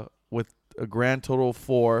a grand total of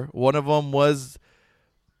 4. One of them was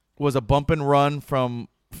a bump and run from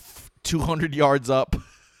 200 yards up.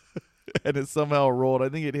 And it somehow rolled. I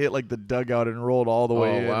think it hit like the dugout and rolled all the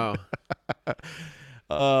way in. Oh,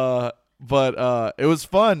 wow. But it was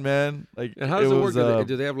fun, man. Like, and how does it work?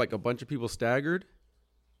 Do they have like a bunch of people staggered?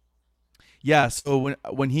 Yeah. So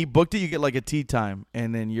when he booked it, you get like a tee time,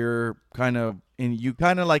 and then you kind of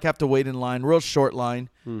like have to wait in line, real short line,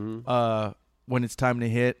 when it's time to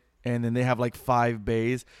hit. And then they have like 5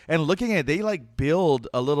 bays. And looking at it, they like build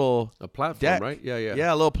a platform, deck. Right? Yeah.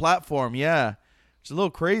 Yeah, a little platform. Yeah. It's a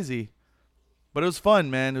little crazy. But it was fun,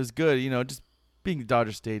 man. It was good. You know, just being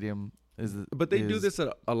Dodger Stadium is. But they do this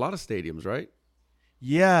at a lot of stadiums, right?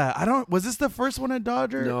 Yeah, was this the first one at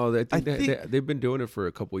Dodger? No, they've been doing it for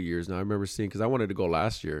a couple of years now. I remember seeing, because I wanted to go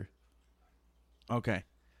last year. Okay.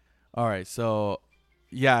 All right. So,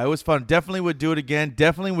 yeah, it was fun. Definitely would do it again.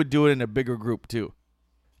 Definitely would do it in a bigger group, too.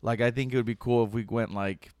 Like, I think it would be cool if we went,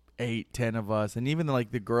 like, 8-10 of us, and even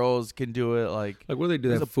like the girls can do it. Like what do they do?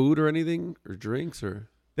 They have food or anything or drinks or?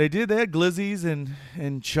 They had glizzies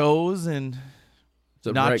and chos and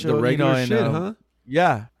nacho, the regular and, shit, huh?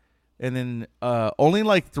 Yeah, and then only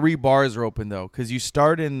like 3 bars are open though, because you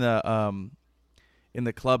start in the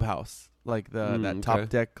clubhouse, like that top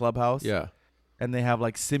deck clubhouse. Yeah, and they have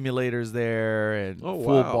like simulators there and full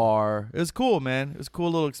wow. bar. It was cool, man. It was a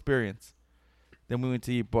cool little experience. Then we went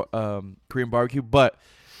to eat Korean barbecue, but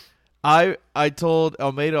I told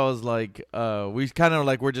Almeida, I was like, we kind of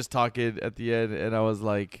like we're just talking at the end, and I was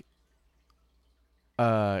like,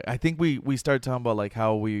 I think we started talking about like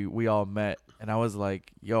how we all met, and I was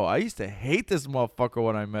like, yo, I used to hate this motherfucker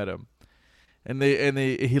when I met him, and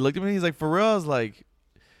he looked at me, and he's like, for real? I was like,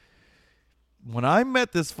 when I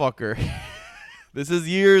met this fucker, this is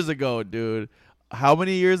years ago, dude. How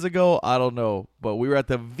many years ago? I don't know, but we were at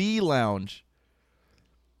the V Lounge.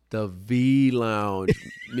 The V Lounge.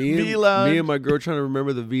 Me and my girl trying to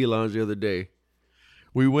remember the V Lounge the other day.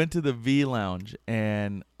 We went to the V Lounge,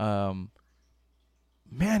 and man,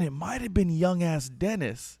 it might have been young ass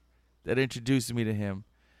Dennis that introduced me to him.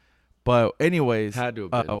 But anyways, had to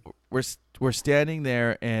have been. We're standing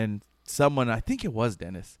there, and someone, I think it was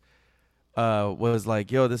Dennis, was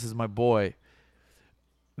like, "Yo, this is my boy."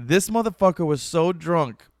 This motherfucker was so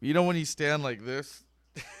drunk. You know when you stand like this?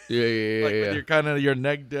 Yeah. Like with your kind of your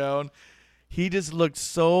neck down. He just looked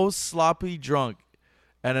so sloppy drunk.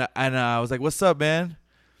 And I was like, "What's up, man?"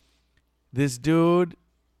 This dude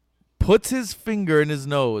puts his finger in his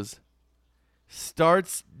nose,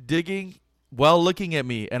 starts digging while looking at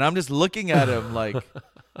me, and I'm just looking at him like,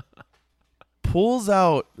 pulls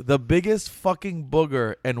out the biggest fucking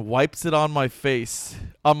booger and wipes it on my face,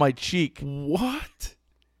 on my cheek. What?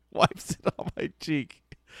 Wipes it on my cheek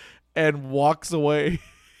and walks away.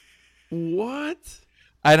 What?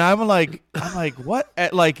 And I'm like, what?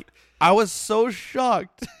 Like, I was so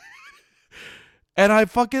shocked. And I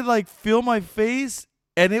fucking like feel my face,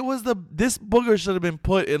 and it was this booger should have been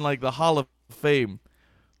put in like the Hall of Fame.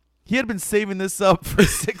 He had been saving this up for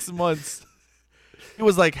 6 months. It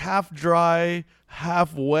was like half dry,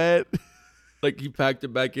 half wet. Like he packed it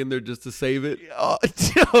back in there just to save it? Oh,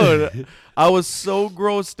 dude, I was so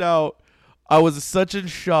grossed out. I was such in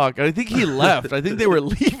shock. I think he left. I think they were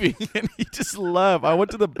leaving, and he just left. I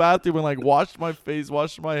went to the bathroom and like washed my face,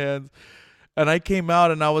 washed my hands, and I came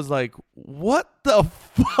out and I was like, "What the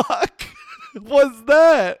fuck was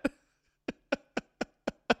that?"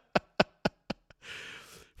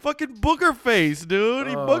 Fucking booger face, dude.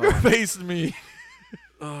 He booger faced me.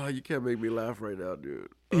 Oh, you can't make me laugh right now, dude.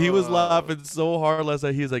 He was laughing so hard last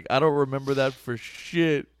night. He's like, "I don't remember that for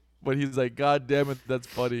shit," but he's like, "God damn it, that's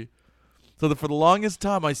funny." So for the longest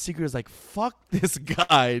time, my secret was like, "Fuck this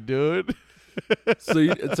guy, dude." So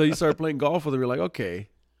you started playing golf with him. You're like, okay.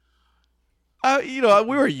 We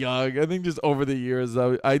were young. I think just over the years,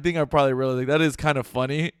 I think I probably realized like, that is kind of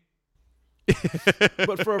funny.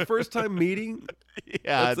 But for a first time meeting,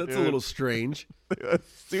 yeah, that's a little strange.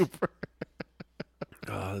 Super.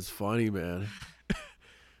 Oh, that's funny, man.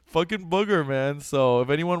 Fucking booger, man. So if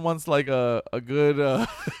anyone wants like a good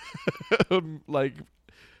like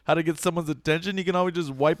how to get someone's attention, you can always just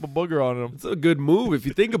wipe a booger on them. It's a good move if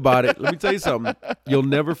you think about it. Let me tell you something. You'll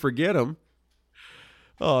never forget him.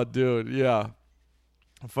 Oh, dude, yeah,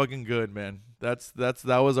 fucking good, man. That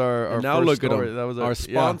was our now first look story. at him. That was our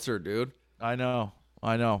sponsor, dude. I know.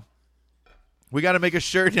 We got to make a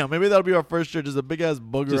shirt now. Maybe that'll be our first shirt. Just a big ass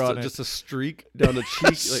booger on it. Just a streak down the cheek.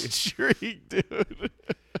 Like a streak, dude.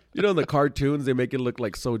 You know, in the cartoons, they make it look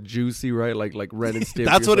like so juicy, right? Like Ren and Stimpy.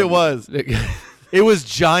 That's what it was. It was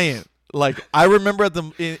giant. Like I remember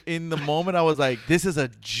in the moment, I was like, "This is a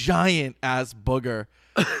giant ass booger."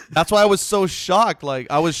 That's why I was so shocked. Like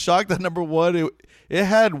I was shocked that number one, it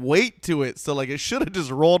had weight to it, so like it should have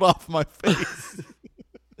just rolled off my face.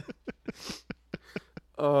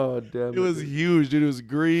 Oh damn! It was huge, dude. It was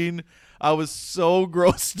green. I was so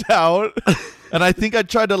grossed out, and I think I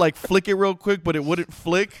tried to like flick it real quick, but it wouldn't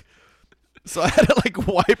flick, so I had to like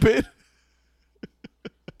wipe it.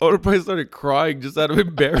 I would have probably started crying just out of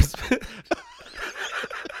embarrassment.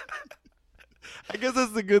 I guess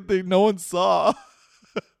that's the good thing. No one saw.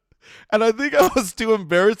 And I think I was too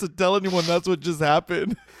embarrassed to tell anyone that's what just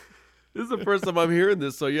happened. This is the first time I'm hearing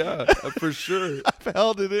this, so yeah, for sure. I've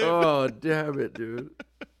held it in. Oh, damn it, dude.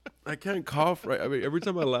 I can't cough right. I mean, every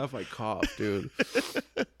time I laugh, I cough, dude.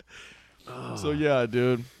 So yeah,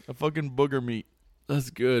 dude. A fucking booger meat. That's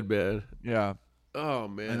good, man. Yeah. Oh,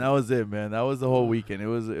 man. And that was it, man. That was the whole weekend. It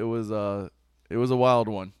was a wild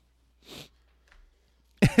one.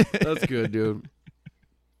 That's good, dude.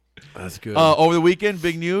 That's good. Over the weekend,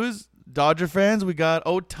 big news. Dodger fans, we got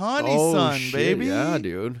Ohtani's son, shit. baby. Yeah,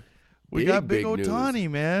 dude. We got big news. Ohtani,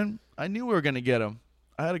 man. I knew we were gonna get him.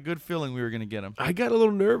 I had a good feeling we were gonna get him. I got a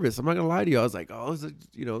little nervous. I'm not gonna lie to you. I was like, oh,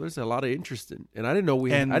 there's a lot of interest in, and I didn't know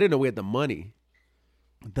we had the money.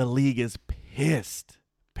 The league is pissed.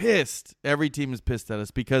 Every team is pissed at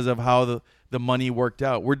us because of how the money worked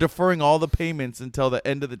out. We're deferring all the payments until the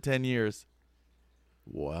end of the 10 years.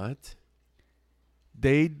 What?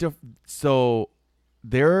 So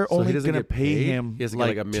they're only going to pay paid? him He has to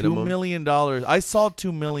like get like a minimum? $2 million. I saw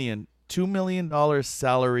 $2 million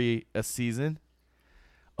salary a season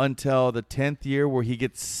until the 10th year where he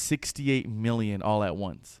gets $68 million all at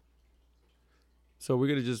once. So we're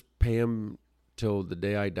gonna just pay him till the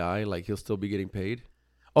day I die? Like he'll still be getting paid?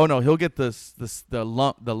 Oh no, he'll get the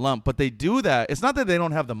lump. But they do that. It's not that they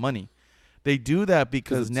don't have the money. They do that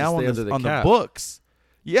because now on the books,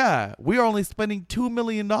 yeah, we are only spending $2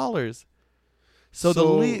 million. So the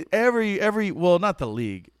league, not the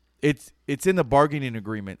league. It's in the bargaining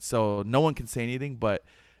agreement, so no one can say anything. But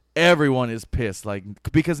everyone is pissed, like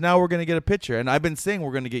because now we're gonna get a pitcher, and I've been saying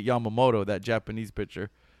we're gonna get Yamamoto, that Japanese pitcher,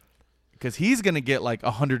 because he's gonna get like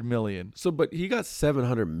 $100 million. So, but he got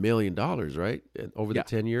 $700 million, right, over the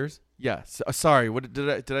 10 years? Yeah. So, sorry, what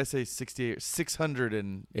did I say? 68,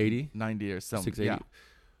 680, 90 or something. 680.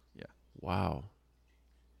 Yeah. Wow.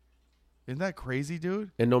 Isn't that crazy,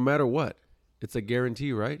 dude? And no matter what, it's a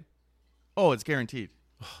guarantee, right? Oh, it's guaranteed.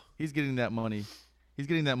 He's getting that money. He's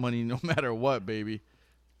getting that money no matter what, baby.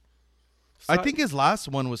 I think his last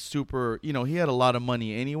one was super. He had a lot of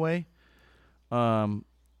money anyway. Let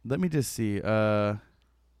me just see. So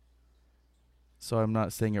I'm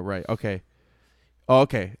not saying it right. Okay. Oh,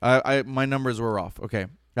 okay. My numbers were off. Okay.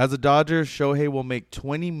 As a Dodger, Shohei will make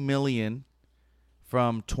 $20 million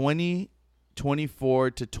from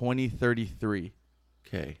 2024 to 2033.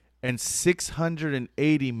 Okay. And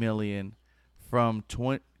 $680 million from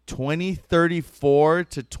 2034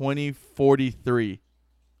 to 2043.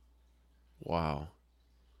 Wow.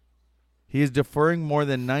 He is deferring more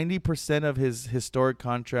than 90% of his historic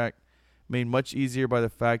contract, made much easier by the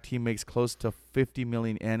fact he makes close to $50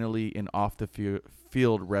 million annually in off the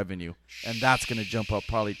field revenue, and that's going to jump up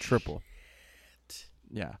probably triple.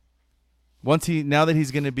 Yeah. Now that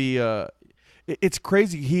he's going to be it's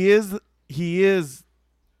crazy. He is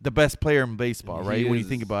the best player in baseball, right? When you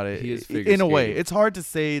think about it. He is in a way. It's hard to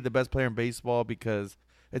say the best player in baseball because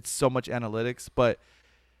it's so much analytics, but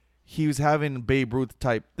he was having Babe Ruth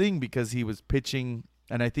type thing because he was pitching,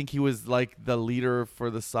 and I think he was like the leader for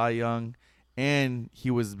the Cy Young, and he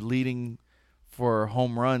was leading for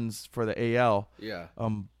home runs for the AL. Yeah.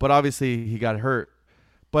 But obviously he got hurt.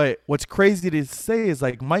 But what's crazy to say is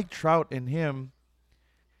like Mike Trout and him,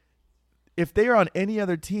 if they are on any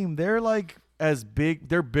other team, they're like as big.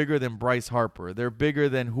 They're bigger than Bryce Harper. They're bigger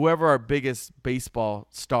than whoever our biggest baseball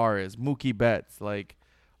star is, Mookie Betts.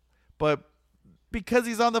 But because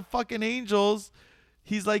he's on the fucking Angels,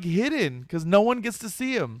 he's like hidden because no one gets to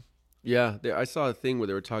see him. Yeah, I saw a thing where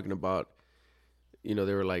they were talking about, they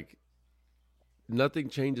were like, nothing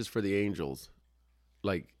changes for the Angels.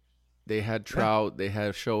 Like, they had Trout, they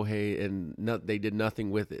had Shohei, and they did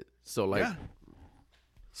nothing with it. So,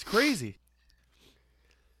 it's crazy.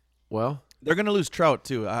 Well, they're going to lose Trout,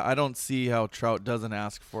 too. I don't see how Trout doesn't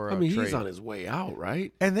ask for a trade. He's on his way out,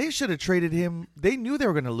 right? And they should have traded him. They knew they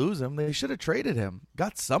were going to lose him. They should have traded him.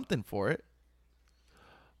 Got something for it.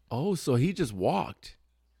 Oh, so he just walked.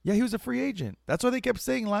 Yeah, he was a free agent. That's why they kept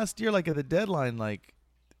saying last year, like at the deadline, like,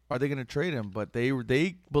 are they going to trade him? But they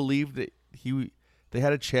believed that they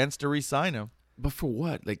had a chance to re-sign him. But for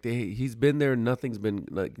what? Like he's been there. Nothing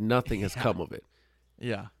has come of it.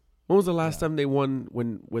 Yeah. When was the last time they won?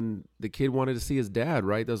 When the kid wanted to see his dad,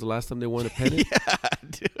 right? That was the last time they won a pennant. Yeah,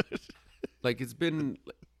 dude. Like it's been.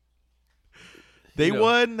 They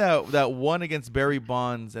won that one against Barry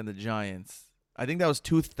Bonds and the Giants. I think that was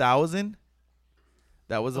 2000.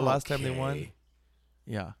 That was the last time they won.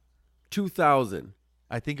 Yeah. 2000.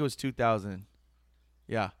 I think it was 2000.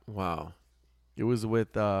 Yeah. Wow. It was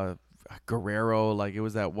with Guerrero. Like, it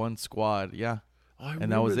was that one squad. Yeah.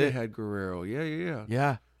 And that was it. They had Guerrero. Yeah.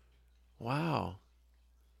 Yeah. Wow.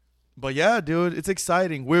 But, yeah, dude, it's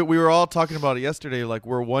exciting. We were all talking about it yesterday. Like,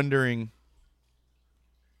 we're wondering,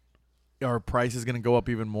 our price is going to go up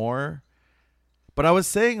even more? But I was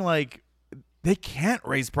saying, like, they can't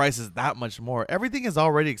raise prices that much more. Everything is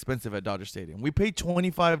already expensive at Dodger Stadium. We pay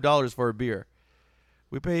 $25 for a beer.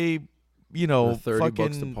 We pay,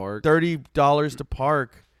 $30 to park. $30 to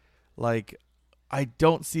park. Like, I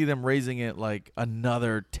don't see them raising it like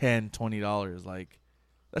another $10, $20. Like,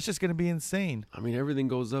 that's just going to be insane. I mean, everything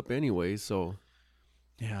goes up anyway, so.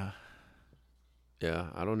 Yeah. Yeah,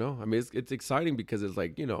 I don't know. I mean, it's exciting because it's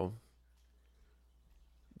like,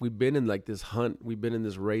 we've been in like this hunt. We've been in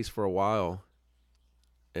this race for a while,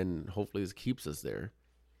 and hopefully this keeps us there.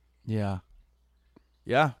 Yeah.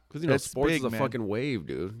 Yeah. Because sports is a fucking wave,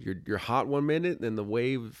 dude. You're hot 1 minute, then the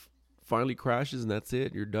wave finally crashes, and that's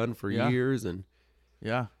it. You're done for years, and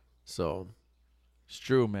yeah. So it's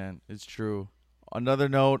true, man. It's true. Another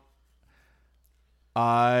note,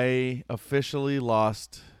 I officially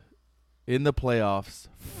lost in the playoffs.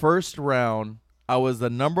 First round, I was the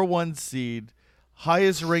number 1 seed,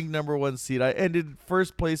 highest ranked number 1 seed. I ended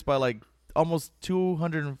first place by like almost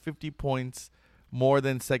 250 points more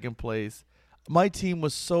than second place. My team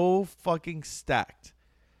was so fucking stacked,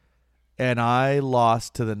 and I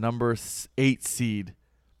lost to the number 8 seed.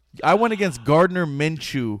 I went against Gardner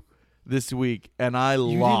Minshew this week, and I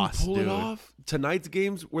lost, didn't pull dude. it off? Tonight's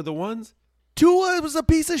games were the ones? Tua was a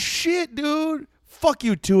piece of shit, dude. Fuck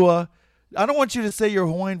you, Tua. I don't want you to say you're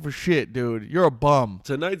Hawaiian for shit, dude. You're a bum.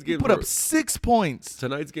 Tonight's games put up 6 points.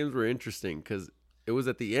 Tonight's games were interesting because it was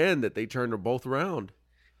at the end that they turned them both around.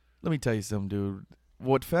 Let me tell you something, dude.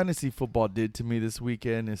 What fantasy football did to me this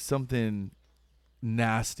weekend is something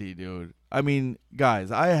nasty, dude. I mean,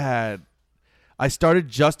 guys, I started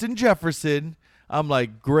Justin Jefferson. I'm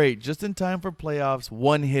like, great, just in time for playoffs,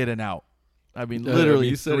 1 hit and out. I mean, literally,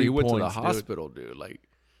 you said 3 he went points, to the hospital, dude. Like,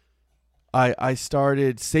 I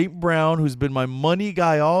started St. Brown, who's been my money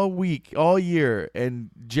guy all week, all year, and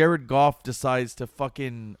Jared Goff decides to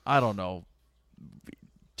fucking, I don't know,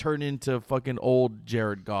 turn into fucking old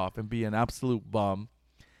Jared Goff and be an absolute bum.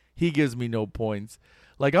 He gives me no points.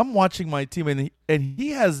 Like, I'm watching my team, and he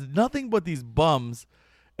has nothing but these bums,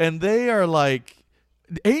 and they are like,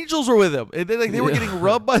 the Angels were with him, and they were getting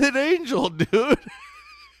rubbed by an angel, dude.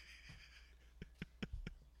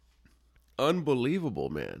 Unbelievable,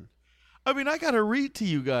 man. I mean, I gotta read to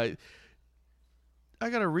you guys.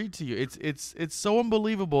 It's so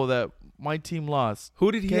unbelievable that my team lost.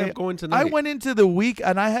 Who did he have going tonight? I went into the week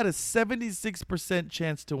and I had a 76%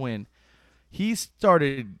 chance to win. He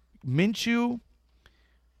started Minshew,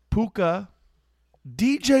 Puka,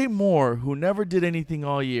 DJ Moore, who never did anything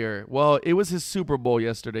all year. Well, it was his Super Bowl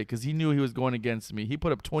yesterday because he knew he was going against me. He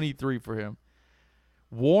put up 23 for him.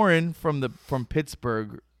 Warren from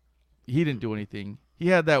Pittsburgh, he didn't do anything. He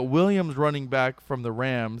had that Williams running back from the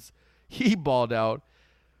Rams. He balled out.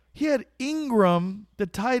 He had Ingram, the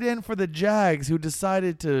tight end for the Jags, who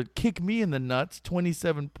decided to kick me in the nuts,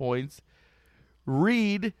 27 points.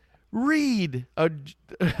 Reed, a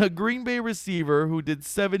Green Bay receiver who did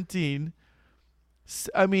 17.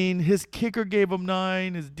 I mean, his kicker gave him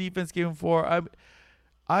 9. His defense gave him 4.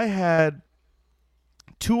 I had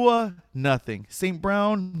Tua, nothing. St.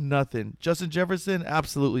 Brown, nothing. Justin Jefferson,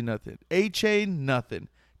 absolutely nothing. A-Chain, nothing.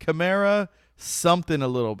 Kamara, something a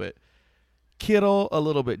little bit. Kittle, a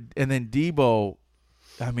little bit. And then Debo,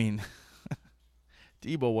 I mean,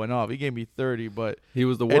 Debo went off. He gave me 30, but he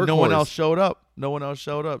was the workhorse. And no one else showed up. No one else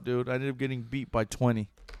showed up, dude. I ended up getting beat by 20.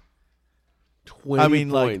 20 I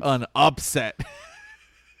mean, points. like an upset.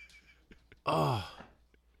 Oh.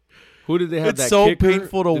 Who did they have? It's that so kicker?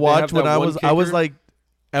 painful to Did they watch have when that I one was kicker? like,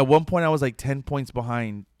 at one point I was like 10 points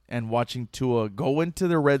behind and watching Tua go into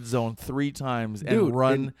the red zone 3 times and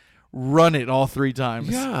run it all 3 times.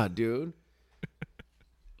 Yeah, dude.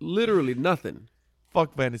 Literally nothing.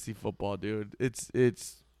 Fuck fantasy football, dude.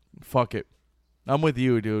 It's fuck it. I'm with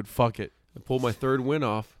you, dude. Fuck it. I pulled my 3rd win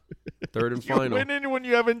off. 3rd and final. You're winning when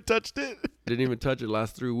you haven't touched it. Didn't even touch it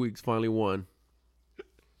last 3 weeks. Finally won.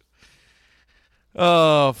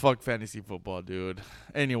 Oh, fuck fantasy football, dude.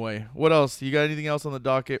 Anyway, what else? You got anything else on the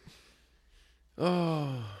docket?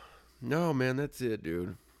 Oh, no, man. That's it,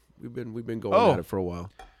 dude. We've been going at it for a while.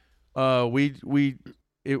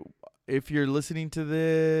 If you're listening to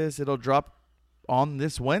this, it'll drop on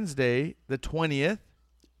this Wednesday, the 20th.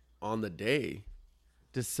 On the day.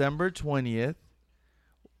 December 20th.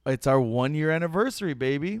 It's our 1-year anniversary,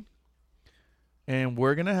 baby. And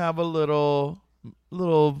we're going to have a little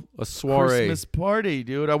soiree. Christmas party,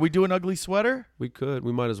 dude. Are we doing ugly sweater? We could.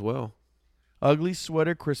 We might as well. Ugly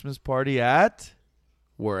sweater Christmas party at?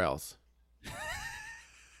 Where else?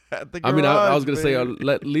 At the I mean, I was garage, going to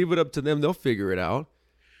baby. say, leave it up to them. They'll figure it out.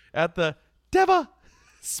 At the Deva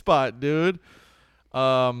spot, dude.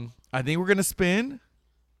 I think we're gonna spin.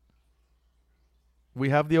 We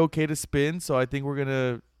have the okay to spin, so I think we're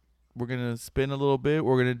gonna spin a little bit.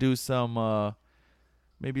 We're gonna do some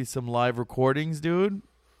maybe some live recordings, dude.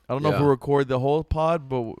 I don't know if we'll record the whole pod,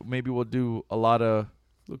 but maybe we'll do a lot of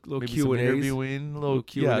little maybe Q&As. some interviewing, little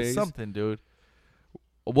Q&As. something, dude.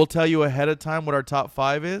 We'll tell you ahead of time what our top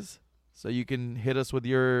 5 is, so you can hit us with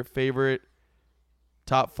your favorite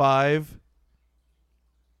top 5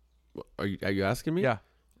 Are you asking me? Yeah.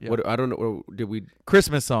 Yeah. What I don't know. Did we?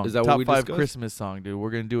 Christmas song. Is that top what we 5 discussed? Christmas song, dude. We're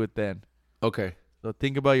gonna do it then. Okay. So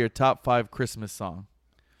think about your top 5 Christmas song,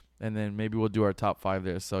 and then maybe we'll do our top 5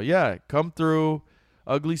 there. So yeah, come through.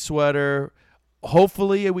 Ugly Sweater.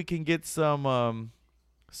 Hopefully we can get some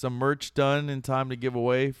merch done in time to give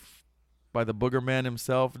away by the Booger Man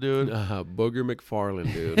himself, dude. Booger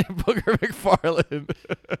McFarland, dude. Booger McFarland.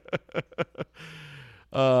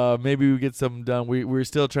 Maybe we get some done. We're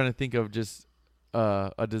still trying to think of just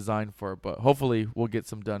a design for it, but hopefully we'll get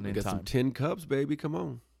some done in Got time. some tin cups, baby. Come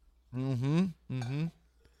on.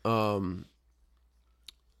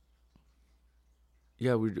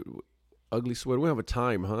 Yeah, we do. Ugly Sweater. We don't have a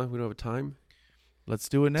time, huh? We don't have a time. Let's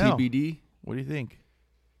do it now. TBD. What do you think?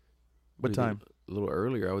 What time? A little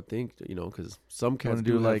earlier, I would think. Because some cats Want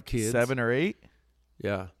to do have like kids. 7 or 8?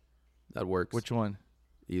 Yeah, that works. Which one?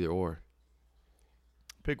 Either or.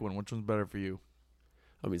 Pick one. Which one's better for you?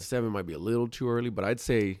 I mean, 7 might be a little too early, but I'd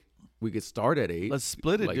say we could start at 8. Let's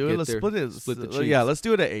split it, Like, dude. get Let's there, split it. split the Yeah, cheese. let's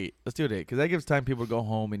do it at 8. Let's do it at 8 because that gives time people to go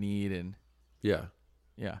home and eat and Yeah.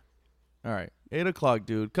 yeah. All right, 8 o'clock,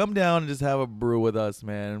 dude. Come down and just have a brew with us,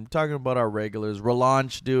 man. I'm talking about our regulars.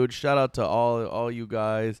 Relaunch, dude. Shout out to all you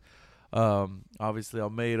guys. Obviously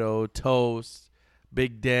Almedo, Toast,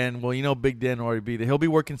 Big Den. Well, Big Den will already be there. He'll be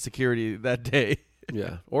working security that day.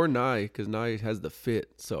 Yeah. Or Nye, because Nye has the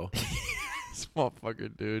fit. So This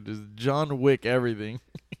motherfucker, dude. Just John Wick everything.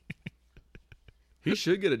 he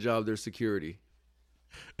should get a job there, security.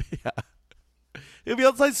 Yeah. He'll be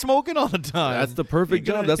outside smoking all the time. That's the perfect He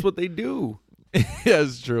job. gonna- That's what they do. Yeah,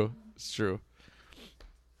 it's true. It's true.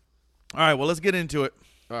 All right, well, let's get into it.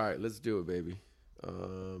 All right, let's do it, baby.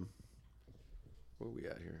 Where we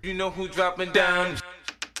at here? You know who's dropping down?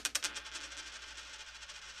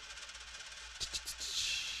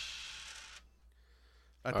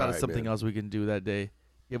 I All thought of right, something man. else we can do that day.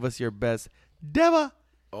 Give us your best. Deva.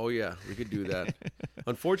 Oh, yeah, we could do that.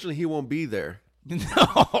 Unfortunately, he won't be there. No.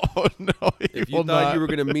 If you thought you were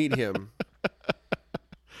going to meet him,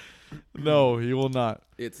 No, he will not.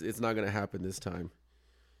 it's not going to happen this time.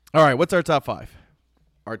 All right, what's our top 5?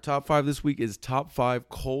 Our top 5 this week is top 5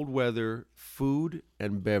 cold weather food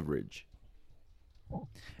and beverage.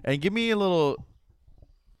 And give me a little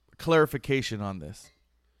clarification on this.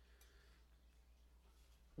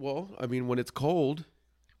 Well, I mean, when it's cold,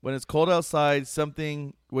 When it's cold outside,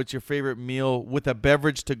 something what's your favorite meal with a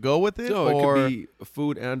beverage to go with it? no, or it could be a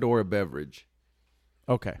food and or a beverage.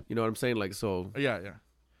 okay. You know what I'm saying? Like, so, Yeah.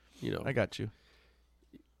 I got you.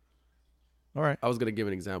 All right. I was going to give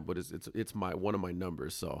an example, but it's one of my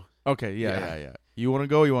numbers, so. Okay. Yeah. Yeah. You want to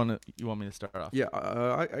go? You want me to start off? Yeah,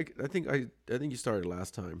 I think you started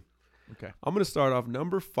last time. Okay. I'm going to start off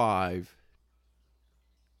number 5.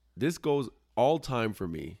 This goes all time for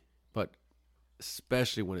me, but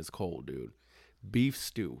especially when it's cold, dude. Beef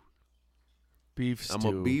stew. Beef stew. I'm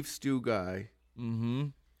a beef stew guy. Mm-hmm.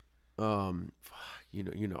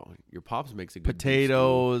 You know, your pops makes a good beef stew.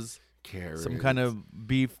 Potatoes. Carrots, Some kind of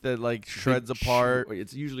beef that like shreds apart.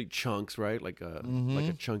 It's usually chunks, right? Like a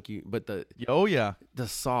chunky, but the Oh yeah.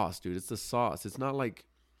 sauce, dude. It's the sauce. It's not like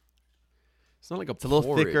a a little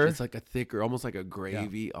porridge. thicker. It's like a thicker, almost like a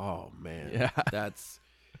gravy. Oh man, Yeah. that's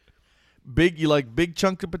Big. You like big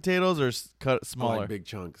chunk of potatoes or cut I smaller? like big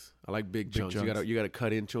chunks. I like big chunks. chunks. You gotta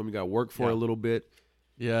cut into them. You gotta work for it Yeah. a little bit.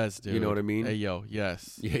 Yes, dude. You know what I mean? Hey yo.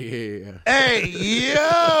 Yes. Yeah. Hey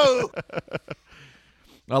yo.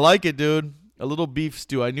 I like it, dude. A little beef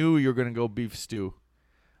stew. I knew you were gonna go beef stew.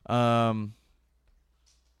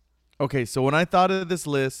 Okay, so when I thought of this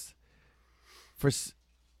list,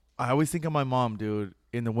 I always think of my mom, dude.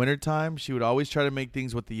 In the wintertime, she would always try to make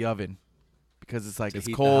things with the oven because it's like To it's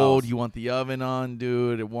heat the cold. house. You want the oven on,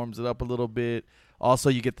 dude. It warms it up a little bit. Also,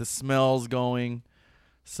 you get the smells going.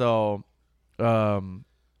 So, I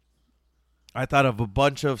thought of a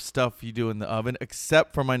bunch of stuff you do in the oven,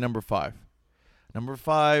 except for my number 5. Number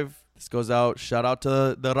 5, this goes out. Shout out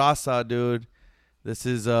to the Raza, dude. This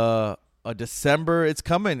is a December. It's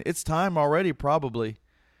coming. It's time already, probably.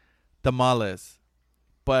 Tamales.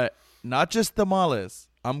 But not just tamales.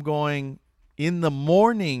 I'm going in the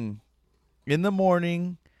morning. In the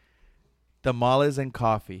morning, tamales and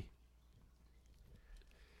coffee.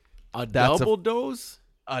 That's Double dose?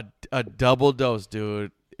 A double dose,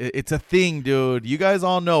 dude. It's a thing, dude. You guys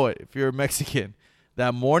all know it if you're Mexican.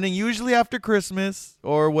 That morning, usually after Christmas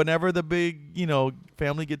or whenever the big,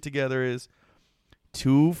 family get together is,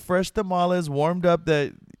 2 fresh tamales warmed up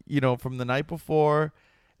that, from the night before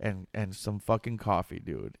and some fucking coffee,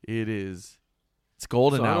 dude. It's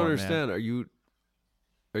golden So I hour, don't man. understand. Are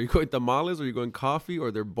you going tamales or are you going coffee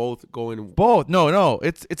or they're both going Both. No.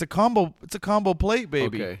 It's a combo plate,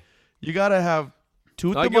 baby. Okay. You gotta have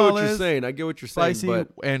two I get what you're tamales, saying. I get what you're saying, spicy, but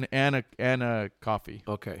and a coffee.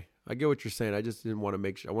 okay, I get what you're saying. I just didn't want to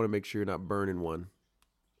make sure. I want to make sure you're not burning one.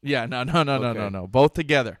 Yeah, no, Okay. both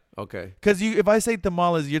together. Okay. Because if I say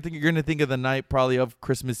tamales, you're gonna think of the night probably of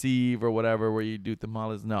Christmas Eve or whatever where you do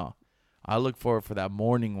tamales. No, I look forward for that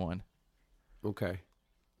morning one. Okay.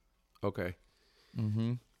 Okay.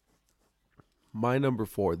 Mm-hmm. My number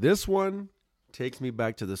 4. This one takes me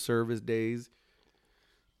back to the service days.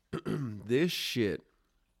 This shit,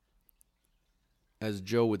 as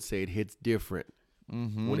Joe would say, it hits different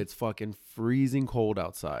Mm-hmm. when it's fucking freezing cold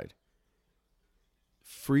outside.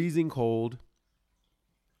 Freezing cold,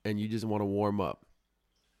 and you just want to warm up.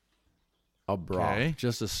 A broth. Okay.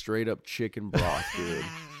 Just a straight up chicken broth, dude.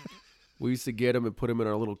 We used to get them and put them in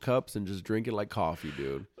our little cups and just drink it like coffee,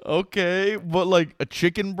 dude. Okay, but like a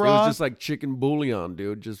chicken It broth. was just like chicken bouillon,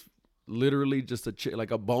 dude. Just literally just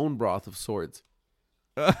like a bone broth of sorts.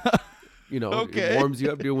 You know, Okay. it warms you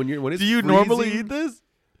up, dude. When it's Do you freezing, normally eat this?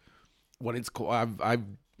 when it's cold?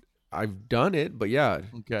 I've done it, but yeah,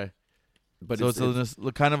 Okay, but so it's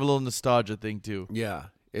kind of a little nostalgia thing too. yeah,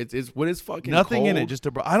 it's when it's fucking Nothing in it, cold. just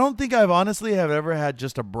a broth. I don't think I've honestly have ever had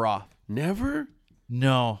just a broth. Never.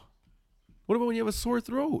 No, What about when you have a sore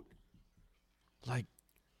throat? like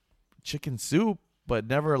chicken soup, but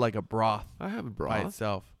never like a broth I have a by broth.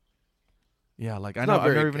 itself. Yeah, like I It's know not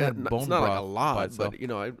I've very- never even had bone It's not broth like a by lot, itself. but you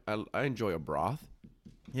know, I enjoy a broth.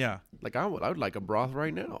 Yeah. Like I would like a broth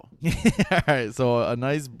right now. All right, so a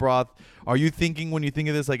nice broth. Are you thinking when you think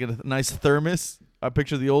of this like a nice thermos? I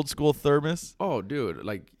picture the old school thermos. Oh, dude,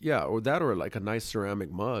 like yeah, or like a nice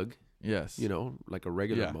ceramic mug. Yes. You know, like a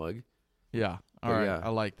regular Yeah. mug. Yeah. All But right. yeah. I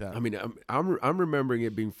like that. I mean, I'm remembering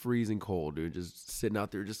it being freezing cold, dude. Just sitting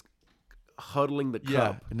out there, just huddling the yeah,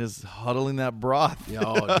 cup. and just huddling that broth. Yeah,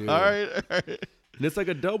 oh, dude. All right. All right. And it's like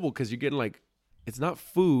a double because you're getting like, it's not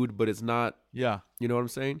food, but it's not. Yeah, You know what I'm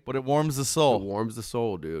saying? but it warms the It soul. warms the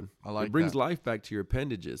soul, dude. I like It brings that. life back to your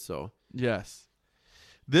appendages. So Yes.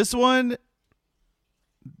 This one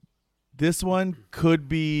could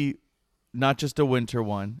be not just a winter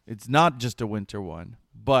one. It's not just a winter one,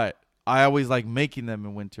 but I always like making them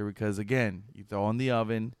in winter because again, you throw in the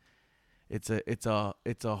oven. It's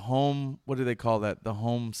a home. What do they call that? The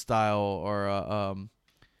home style or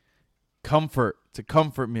comfort. It's a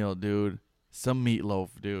comfort meal, dude. Some meatloaf,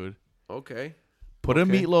 dude. okay, Put a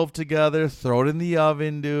Okay. meatloaf together, throw it in the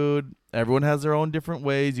oven, dude. Everyone has their own different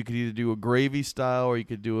ways. You could either do a gravy style or you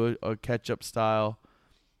could do a ketchup style.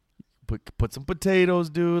 Put some potatoes,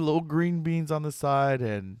 dude, little green beans on the side,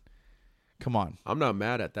 and come on. I'm not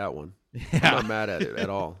mad at that one. I'm Yeah. not mad at it at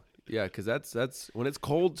all. Yeah, because that's when it's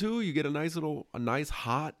cold too. You get a nice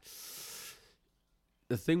hot.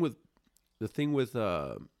 The thing with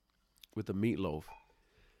the meatloaf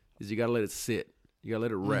is you gotta let it sit. You gotta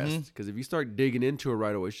let it rest because if you start digging into it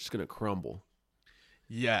right away, it's just gonna crumble.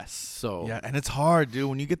 Yes. So Yeah, and it's hard, dude.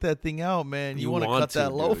 When you get that thing out, man, you want to cut that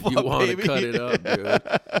dude. loaf You up, want to baby. cut it up,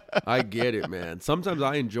 dude. I get it, man. Sometimes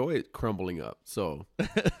I enjoy it crumbling up. So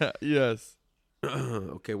Yes.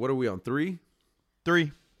 okay, what are we on? 3?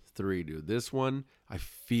 3. 3, dude. This one, I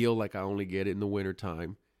feel like I only get it in the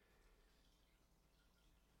wintertime.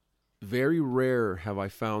 Very rare have I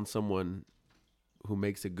found someone who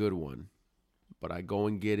makes a good one, but I go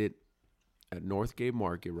and get it at Northgate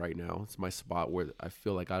Market right now. It's my spot where I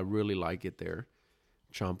feel like I really like it there.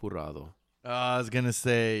 Champurrado. I was gonna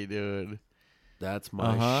say, dude. That's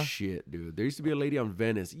my shit, dude. There used to be a lady on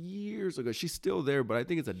Venice years ago. She's still there, but I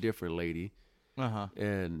think it's a different lady.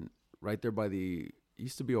 And right there by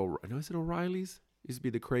used to be, no, is it O'Reilly's? Used to be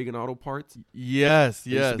the Cragen Auto Parts. Yes,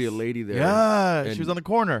 There yes. used to be a lady there. Yeah, and, she was on the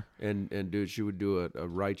corner. And dude, she would do a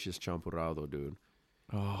righteous champurrado, dude.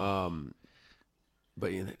 Oh.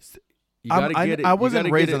 But you gotta get it. I You wasn't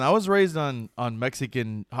gotta raised get on. it. I was raised on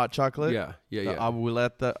Mexican hot chocolate. Yeah. The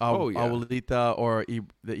abuelita, Oh, yeah. abuelita, or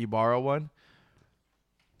the Ibarra one.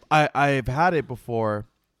 I've had it before.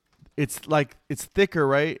 It's thicker,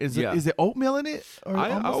 right? Is it oatmeal in it? Or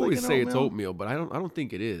I almost always like say it's oatmeal, but I don't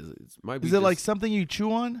think it is. It might be. Is it like something you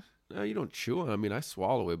chew on? No, you don't chew on. I mean, I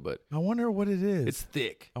swallow it, but I wonder what it is. it's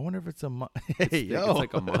thick. I wonder if it's a. It's Hey, thick. yo. It's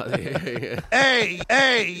like a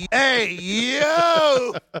hey,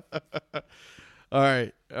 yo. All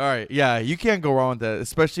right. Yeah, you can't go wrong with that,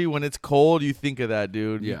 especially when it's cold. You think of that,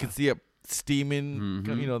 dude. You Yeah. can see it steaming.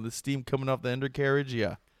 Mhm. You know, the steam coming off the undercarriage.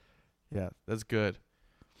 Yeah, that's good.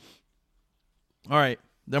 All right,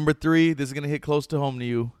 number 3. This is gonna hit close to home to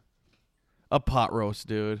you. A pot roast,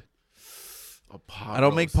 dude. A pot I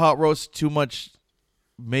don't make roast. pot roast too much.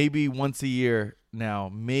 Maybe once a year now,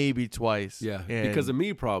 maybe twice. Yeah, And because of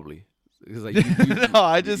me probably. It's like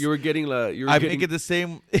No, you were getting I make it the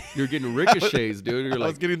same. you're getting ricochets, dude. You're I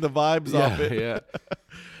was like, getting the vibes off it. yeah.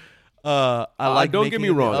 I like. Don't get making me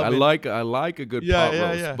it in the wrong. oven. I like a good pot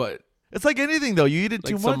roast, but It's like anything though. You eat it like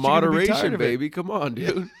too much, some you're gonna be tired moderation, of it. baby. Come on,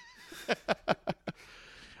 dude.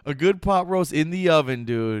 A good pot roast in the oven,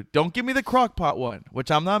 dude. Don't give me the crock pot one, which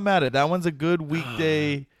I'm not mad at. That one's a good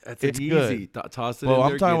weekday. That's It's easy. good. Toss it But in I'm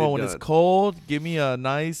there. talking get about it when it's done. cold. Give me a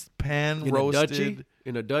nice pan in roasted. a Dutchie.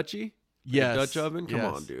 In a Dutchie. Yes. A Dutch oven. Come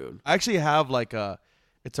Yes. on, dude. I actually have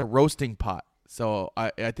it's a roasting pot, so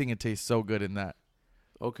I think it tastes so good in that.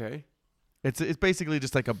 Okay. It's basically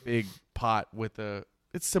just like a big pot with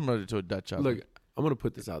it's similar to a Dutch oven. Look, I'm gonna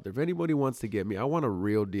put this out there. If anybody wants to get me, I want a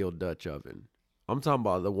real deal Dutch oven. I'm talking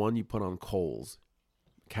about the one you put on coals,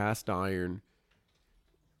 cast iron.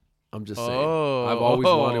 I'm just saying. I've always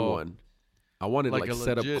wanted one. I wanted Like like a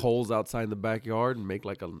set up legit- coals outside in the backyard and make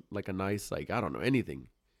like a nice I don't know anything.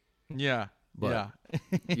 Yeah. But-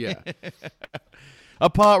 Yeah. A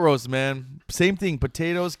pot roast, man. Same thing.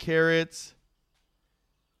 Potatoes, carrots.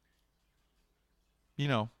 You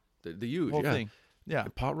know, The huge whole yeah. thing. Yeah.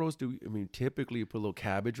 Pot roast. Typically you put a little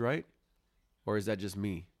cabbage, right? Or is that just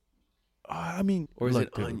me? I mean, Or is look,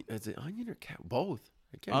 it dude, onion? Is it onion or both?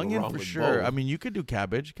 I can't go onion wrong for with sure. both. I mean, you could do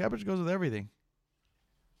cabbage. Cabbage goes with everything.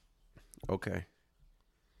 Okay.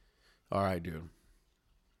 All right, dude.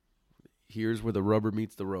 Here's where the rubber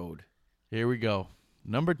meets the road. Here we go.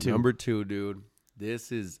 Number 2. Number 2, dude.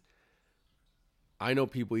 This is. I know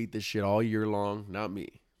people eat this shit all year long. Not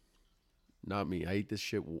me. Not me. I eat this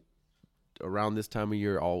shit around this time of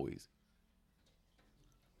year always.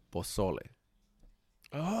 Pozole.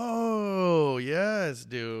 Oh, yes,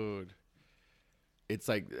 dude. It's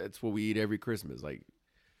like that's what we eat every Christmas. Like,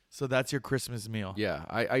 So that's your Christmas meal. yeah,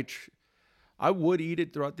 I would eat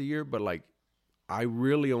it throughout the year, but like, I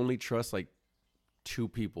really only trust like 2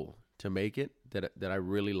 people to make it that I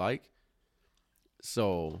really like.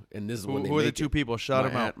 So, and this is when they Who are the make 2 it. people? Shout my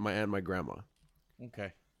them out. aunt, my aunt, and my grandma.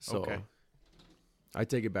 Okay. So, Okay. I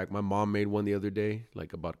take it back. My mom made one the other day,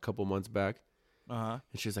 like about a couple months back, Uh-huh.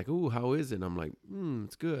 and she's like, "Ooh, how is it?" And I'm like,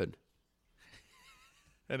 "It's good."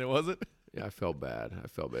 And it wasn't? Yeah, I felt bad.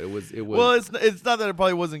 It was. Well, it's not that it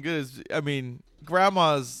probably wasn't good. I mean,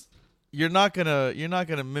 grandma's you're not going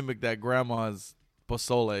to mimic that grandma's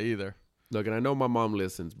pozole either. Look, and I know my mom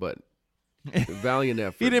listens, but valiant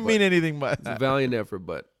effort. He didn't mean anything by It's a that. valiant effort,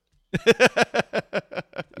 but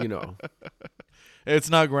you know, It's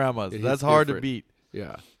not grandma's. It hits That's hard to different. beat.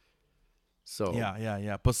 yeah. So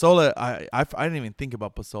Yeah. Pozole, I didn't even think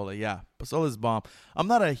about pozole. Yeah, pozole is bomb. I'm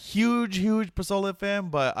not a huge pozole fan,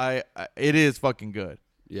 but it is fucking good.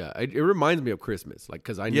 yeah, it reminds me of Christmas, like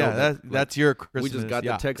because I know Yeah, that, that's your Christmas. we just got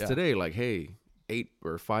yeah, the text yeah. today, like, hey, 8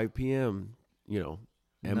 or 5 p.m. You know,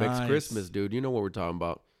 MX Nice. Christmas, dude. You know what we're talking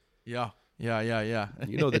about. Yeah. You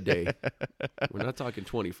know the day. We're not talking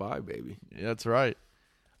 25, baby. That's right.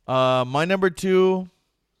 My number 2,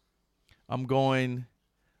 I'm going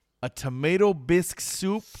a tomato bisque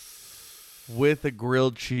soup with a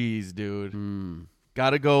grilled cheese, dude.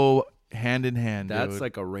 Gotta go hand in hand, That's dude.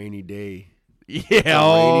 like a rainy day. Yeah, a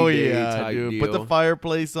oh rainy day yeah, type dude. Put the deal.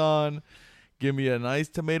 fireplace on. Give me a nice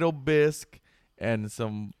tomato bisque and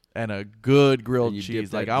a good grilled And you cheese.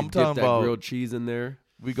 dip Like that, I'm you dip talking that about, grilled cheese in there.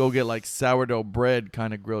 we go get like sourdough bread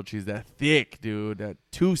kind of grilled cheese. That thick, dude. That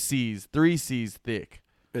 2 C's, 3 C's thick.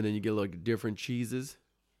 And then you get like different cheeses.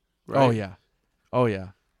 Oh yeah.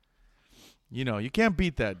 You know, you can't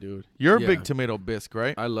beat that, dude. You're a Yeah. big tomato bisque,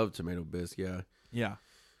 right? I love tomato bisque, yeah. Yeah.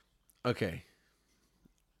 Okay.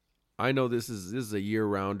 I know this is a year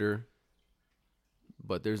rounder,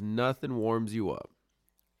 but there's nothing warms you up.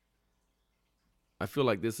 I feel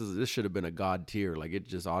like this should have been a god tier, like it's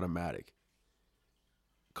just automatic.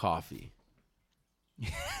 Coffee.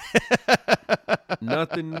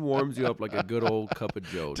 Nothing warms you up like a good old cup of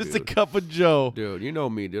Joe, Just dude. a cup of Joe. Dude, you know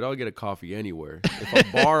me, dude. I'll get a coffee anywhere. If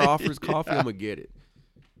a bar offers coffee, I'm gonna get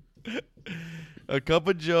it. A cup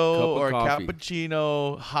of Joe Cup of or coffee. a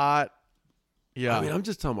cappuccino, hot. Yeah. I mean, I'm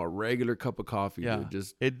just talking about regular cup of coffee, yeah. dude.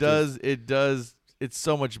 Just it does. It's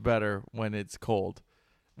so much better when it's cold.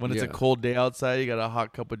 When it's a Yeah. cold day outside, you got a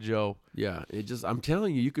hot cup of Joe. Yeah, I'm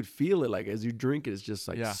telling you, you could feel it like as you drink it, it's just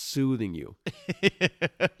like Yeah. soothing you.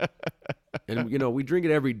 And you know, we drink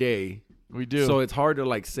it every day, We do. so it's hard to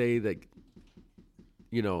like say that.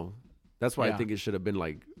 You know, that's why I Yeah. think it should have been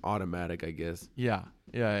like automatic, I guess. yeah.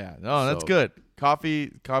 No, that's So- good. Coffee's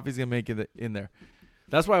gonna make it in there.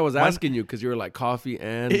 That's why I was Mine- asking you because you were like coffee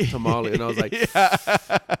and tamale, and I was like,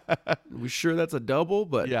 "We sure that's a double?"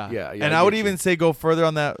 But yeah. And I would even say go further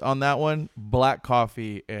on that one. Black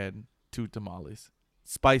coffee and 2 tamales.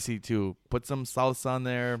 spicy too. Put some salsa on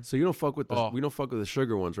there. So you don't fuck with the Oh. we don't fuck with the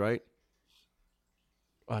sugar ones, right?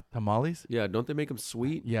 Tamales? Yeah, don't they make them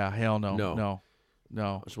sweet? Yeah, hell no. No.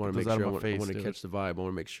 No. I just want to Those make out of sure. my face, I want to dude. catch the vibe. I want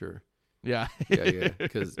to make sure. Yeah. Yeah.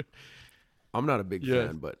 Because I'm not a big Yes.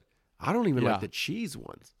 fan, but I don't even Yeah. like the cheese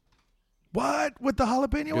ones. What? With the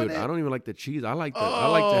jalapeno in Dude, it? I don't even like the cheese. I like the. Oh, I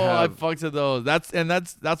like to I have. fucked with those. That's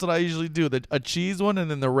what I usually do. A cheese one and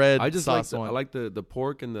then the red I just like. sauce one. I like the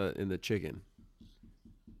pork and the chicken.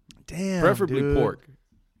 Damn, Preferably dude. pork.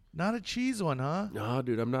 Not a cheese one, huh? No,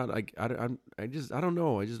 dude, I'm not. Like I don't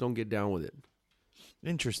know. I just don't get down with it.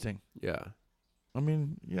 Interesting. Yeah. I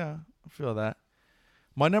mean, yeah, I feel that.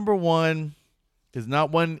 My number one is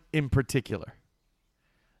not one in particular.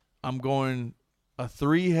 I'm going a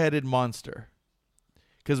 3-headed monster.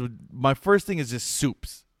 Because my first thing is just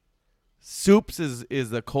soups. Soups is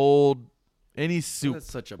the cold, any soup.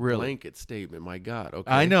 That's such a really. blanket statement. My God.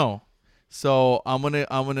 Okay. I know. So I'm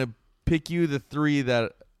gonna pick you the 3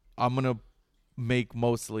 that I'm gonna make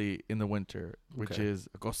mostly in the winter, which Okay. is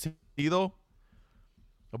cocido,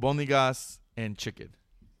 albóndigas, and chicken.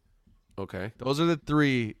 Okay. Those are the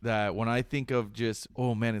 3 that when I think of just,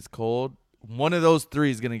 oh man, it's cold, one of those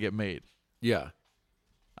 3 is gonna get made. Yeah.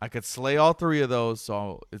 I could slay all 3 of those,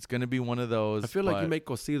 so it's gonna be one of those. I feel like you but make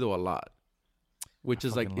cocido a lot, which I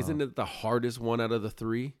is like, fucking isn't love it the hardest one out of the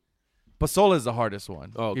 3? Pasola is the hardest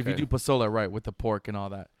one. Oh, If you okay. do pasola right with the pork and all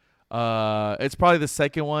that. It's probably the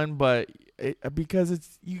second one, but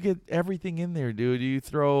because you get everything in there, dude. You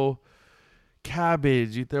throw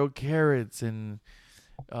cabbage, you throw carrots, and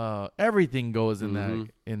everything goes in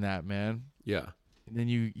Mhm. that man. Yeah. And then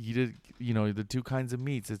you did the 2 kinds of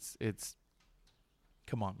meats. It's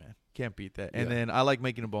come on, man, can't beat that. And Yeah. then I like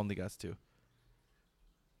making albóndigas too.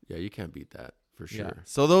 Yeah. You can't beat that for sure. Yeah.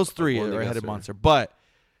 So those 3 are Albóndigas headed are- monster. But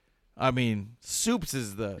I mean, soups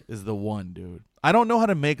is the one, dude. I don't know how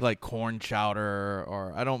to make like corn chowder,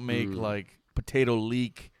 or I don't make like potato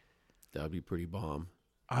leek. That would be pretty bomb.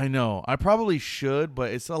 I know. I probably should,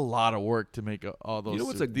 but it's a lot of work to make all those. You know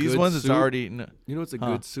what's soups. a These good ones it's soup? already. You know, it's a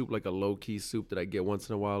Huh. good soup, like a low key soup that I get once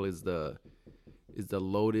in a while is the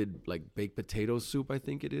loaded like baked potato soup. I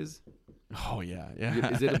think it is. Oh yeah.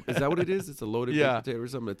 Is that what it is? It's a loaded Yeah. baked potato or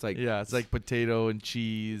something. It's like Yeah, it's like potato and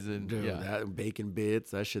cheese and dude, yeah. that bacon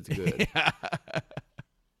bits. That shit's good.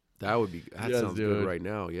 That would be. That Yes, sounds dude. good right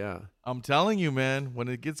now. Yeah. I'm telling you, man. When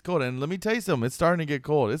it gets cold, and let me tell you something, it's starting to get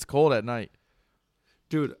cold. It's cold at night.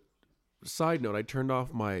 Dude, side note, I turned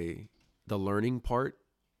off the learning part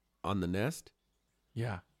on the Nest.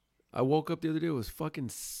 Yeah. I woke up the other day, it was fucking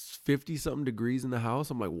 50 something degrees in the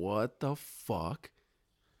house. I'm like, what the fuck?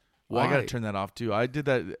 Well, Why? I gotta turn that off too. I did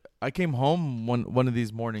that. I came home one of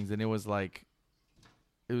these mornings and it was like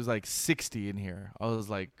 60 in here. I was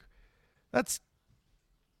like, that's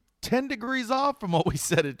 10 degrees off from what we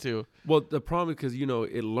set it to. Well, the problem is because,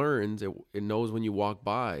 it learns, it knows when you walk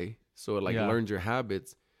by. So it Yeah. learns your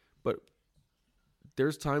habits. But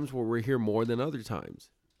there's times where we're here more than other times.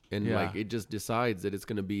 And Yeah. it just decides that it's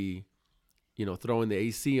going to be, throwing the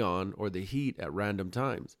AC on or the heat at random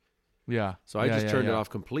times. Yeah. So I just turned it yeah. off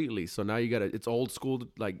completely. So now you it's old school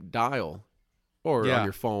like dial or Yeah. on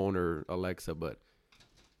your phone or Alexa. But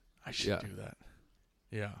I should Yeah. do that.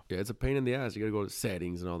 Yeah. yeah, it's a pain in the ass. You got to go to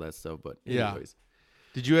settings and all that stuff. But Yeah. anyways,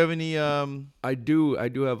 Did you have any? I do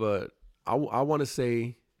have I want to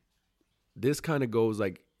say this kind of goes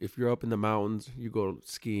like if you're up in the mountains, you go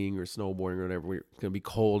skiing or snowboarding or whatever, it's going to be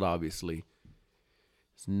cold, obviously.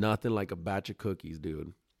 It's nothing like a batch of cookies,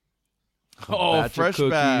 dude. batch of fresh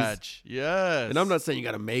cookies. batch. Yes. And I'm not saying you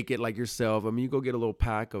got to make it like yourself. I mean, you go get a little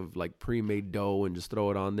pack of like pre-made dough and just throw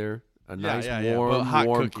it on there. A nice yeah. But warm, hot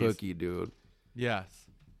warm cookies. cookie, dude. Yes.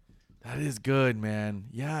 That is good, man.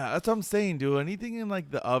 Yeah, that's what I'm saying, dude. Anything in like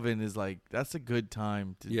the oven is like that's a good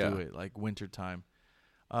time to Yeah. do it, like winter time.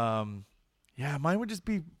 Yeah, mine would just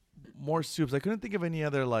be more soups. I couldn't think of any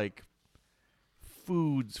other like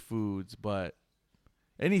foods, but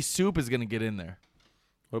any soup is gonna get in there.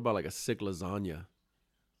 What about like a sick lasagna?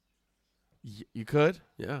 You could?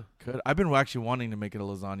 Yeah. Could. I've been actually wanting to make it a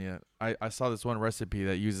lasagna. I saw this one recipe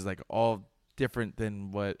that uses like all different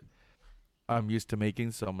than what I'm used to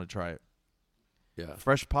making, so I'm gonna try it. Yeah.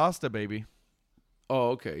 Fresh pasta, baby. Oh,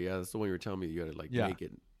 okay. Yeah, that's the one you were telling me. You got to like Yeah. make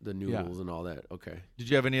it, the noodles and all that. Okay. Did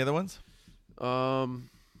you have any other ones?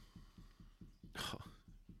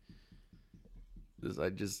 This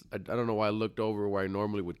I don't know why I looked over where I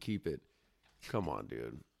normally would keep it. Come on,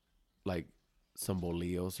 dude. Like some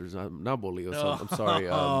bolillos or not bolillos. I'm sorry.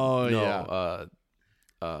 Oh, no,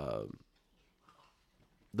 yeah.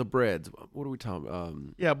 The breads. What are we talking about?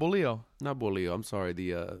 Yeah, Not bolillo. I'm sorry.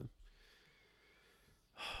 The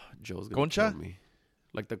Joe's gonna Concha? kill me.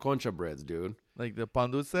 Like the concha breads, dude. Like the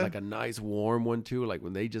pan dulce? Like a nice warm one too. Like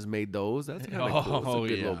when they just made those, that's kind of cool.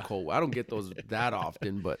 It's a good little cold. I don't get those that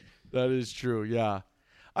often, but that is true. Yeah,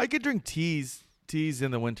 I could drink teas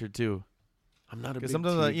in the winter too. I'm not a big because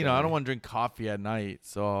sometimes tea I guy. don't want to drink coffee at night,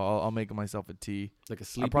 so I'll make myself a tea. Like a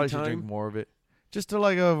sleepy I probably should time. drink more of it. Just to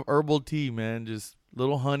like a herbal tea, man. Just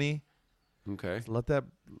little honey. Okay. Just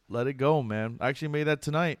let it go, man. I actually made that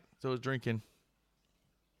tonight, so I was drinking.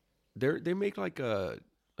 They make like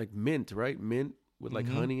mint, right? Mint with like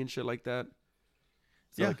Mhm. honey and shit like that.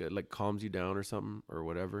 So Yeah. like calms you down or something or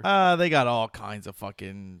whatever. They got all kinds of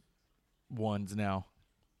fucking ones now.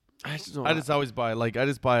 I just always buy like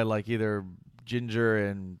either ginger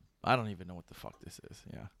and I don't even know what the fuck this is.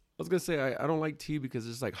 Yeah. I was gonna say I don't like tea because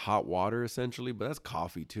it's like hot water essentially, but that's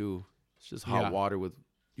coffee too. It's just hot Yeah. water with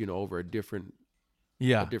over a different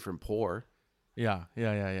Yeah. pour. Yeah.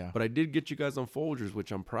 But I did get you guys on Folgers,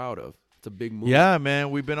 which I'm proud of. It's a big move. Yeah, man.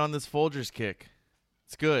 We've been on this Folgers kick.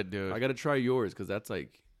 It's good, dude. I got to try yours because that's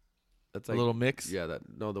like a little mix. Yeah,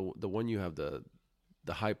 the one you have the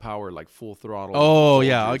high power like full throttle. Oh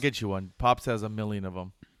yeah, Folgers. I'll get you one. Pops has 1 million of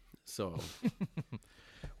them. So,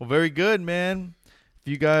 well, very good, man. If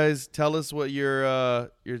you guys tell us what your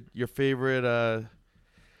favorite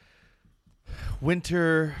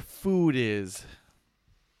winter food is.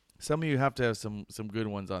 Some of you have to have some good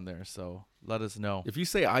ones on there, so let us know. if you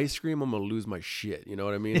say ice cream, I'm gonna lose my shit. You know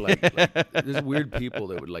what I mean? Like there's weird people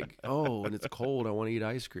that would like, oh, and it's cold, I want to eat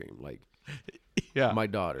ice cream. Like, Yeah, my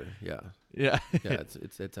daughter, yeah, yeah.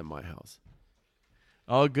 it's at my house.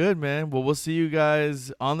 All good, man. Well, we'll see you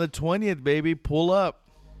guys on the 20th, baby. Pull up.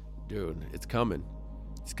 Dude, it's coming.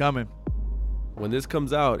 It's coming. When this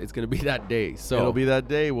comes out, it's gonna be that day. So It'll be that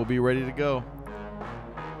day. We'll be ready to go.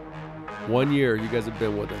 1 year, you guys have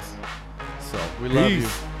been with us. So We love you.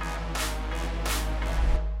 peace.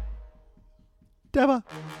 Deva.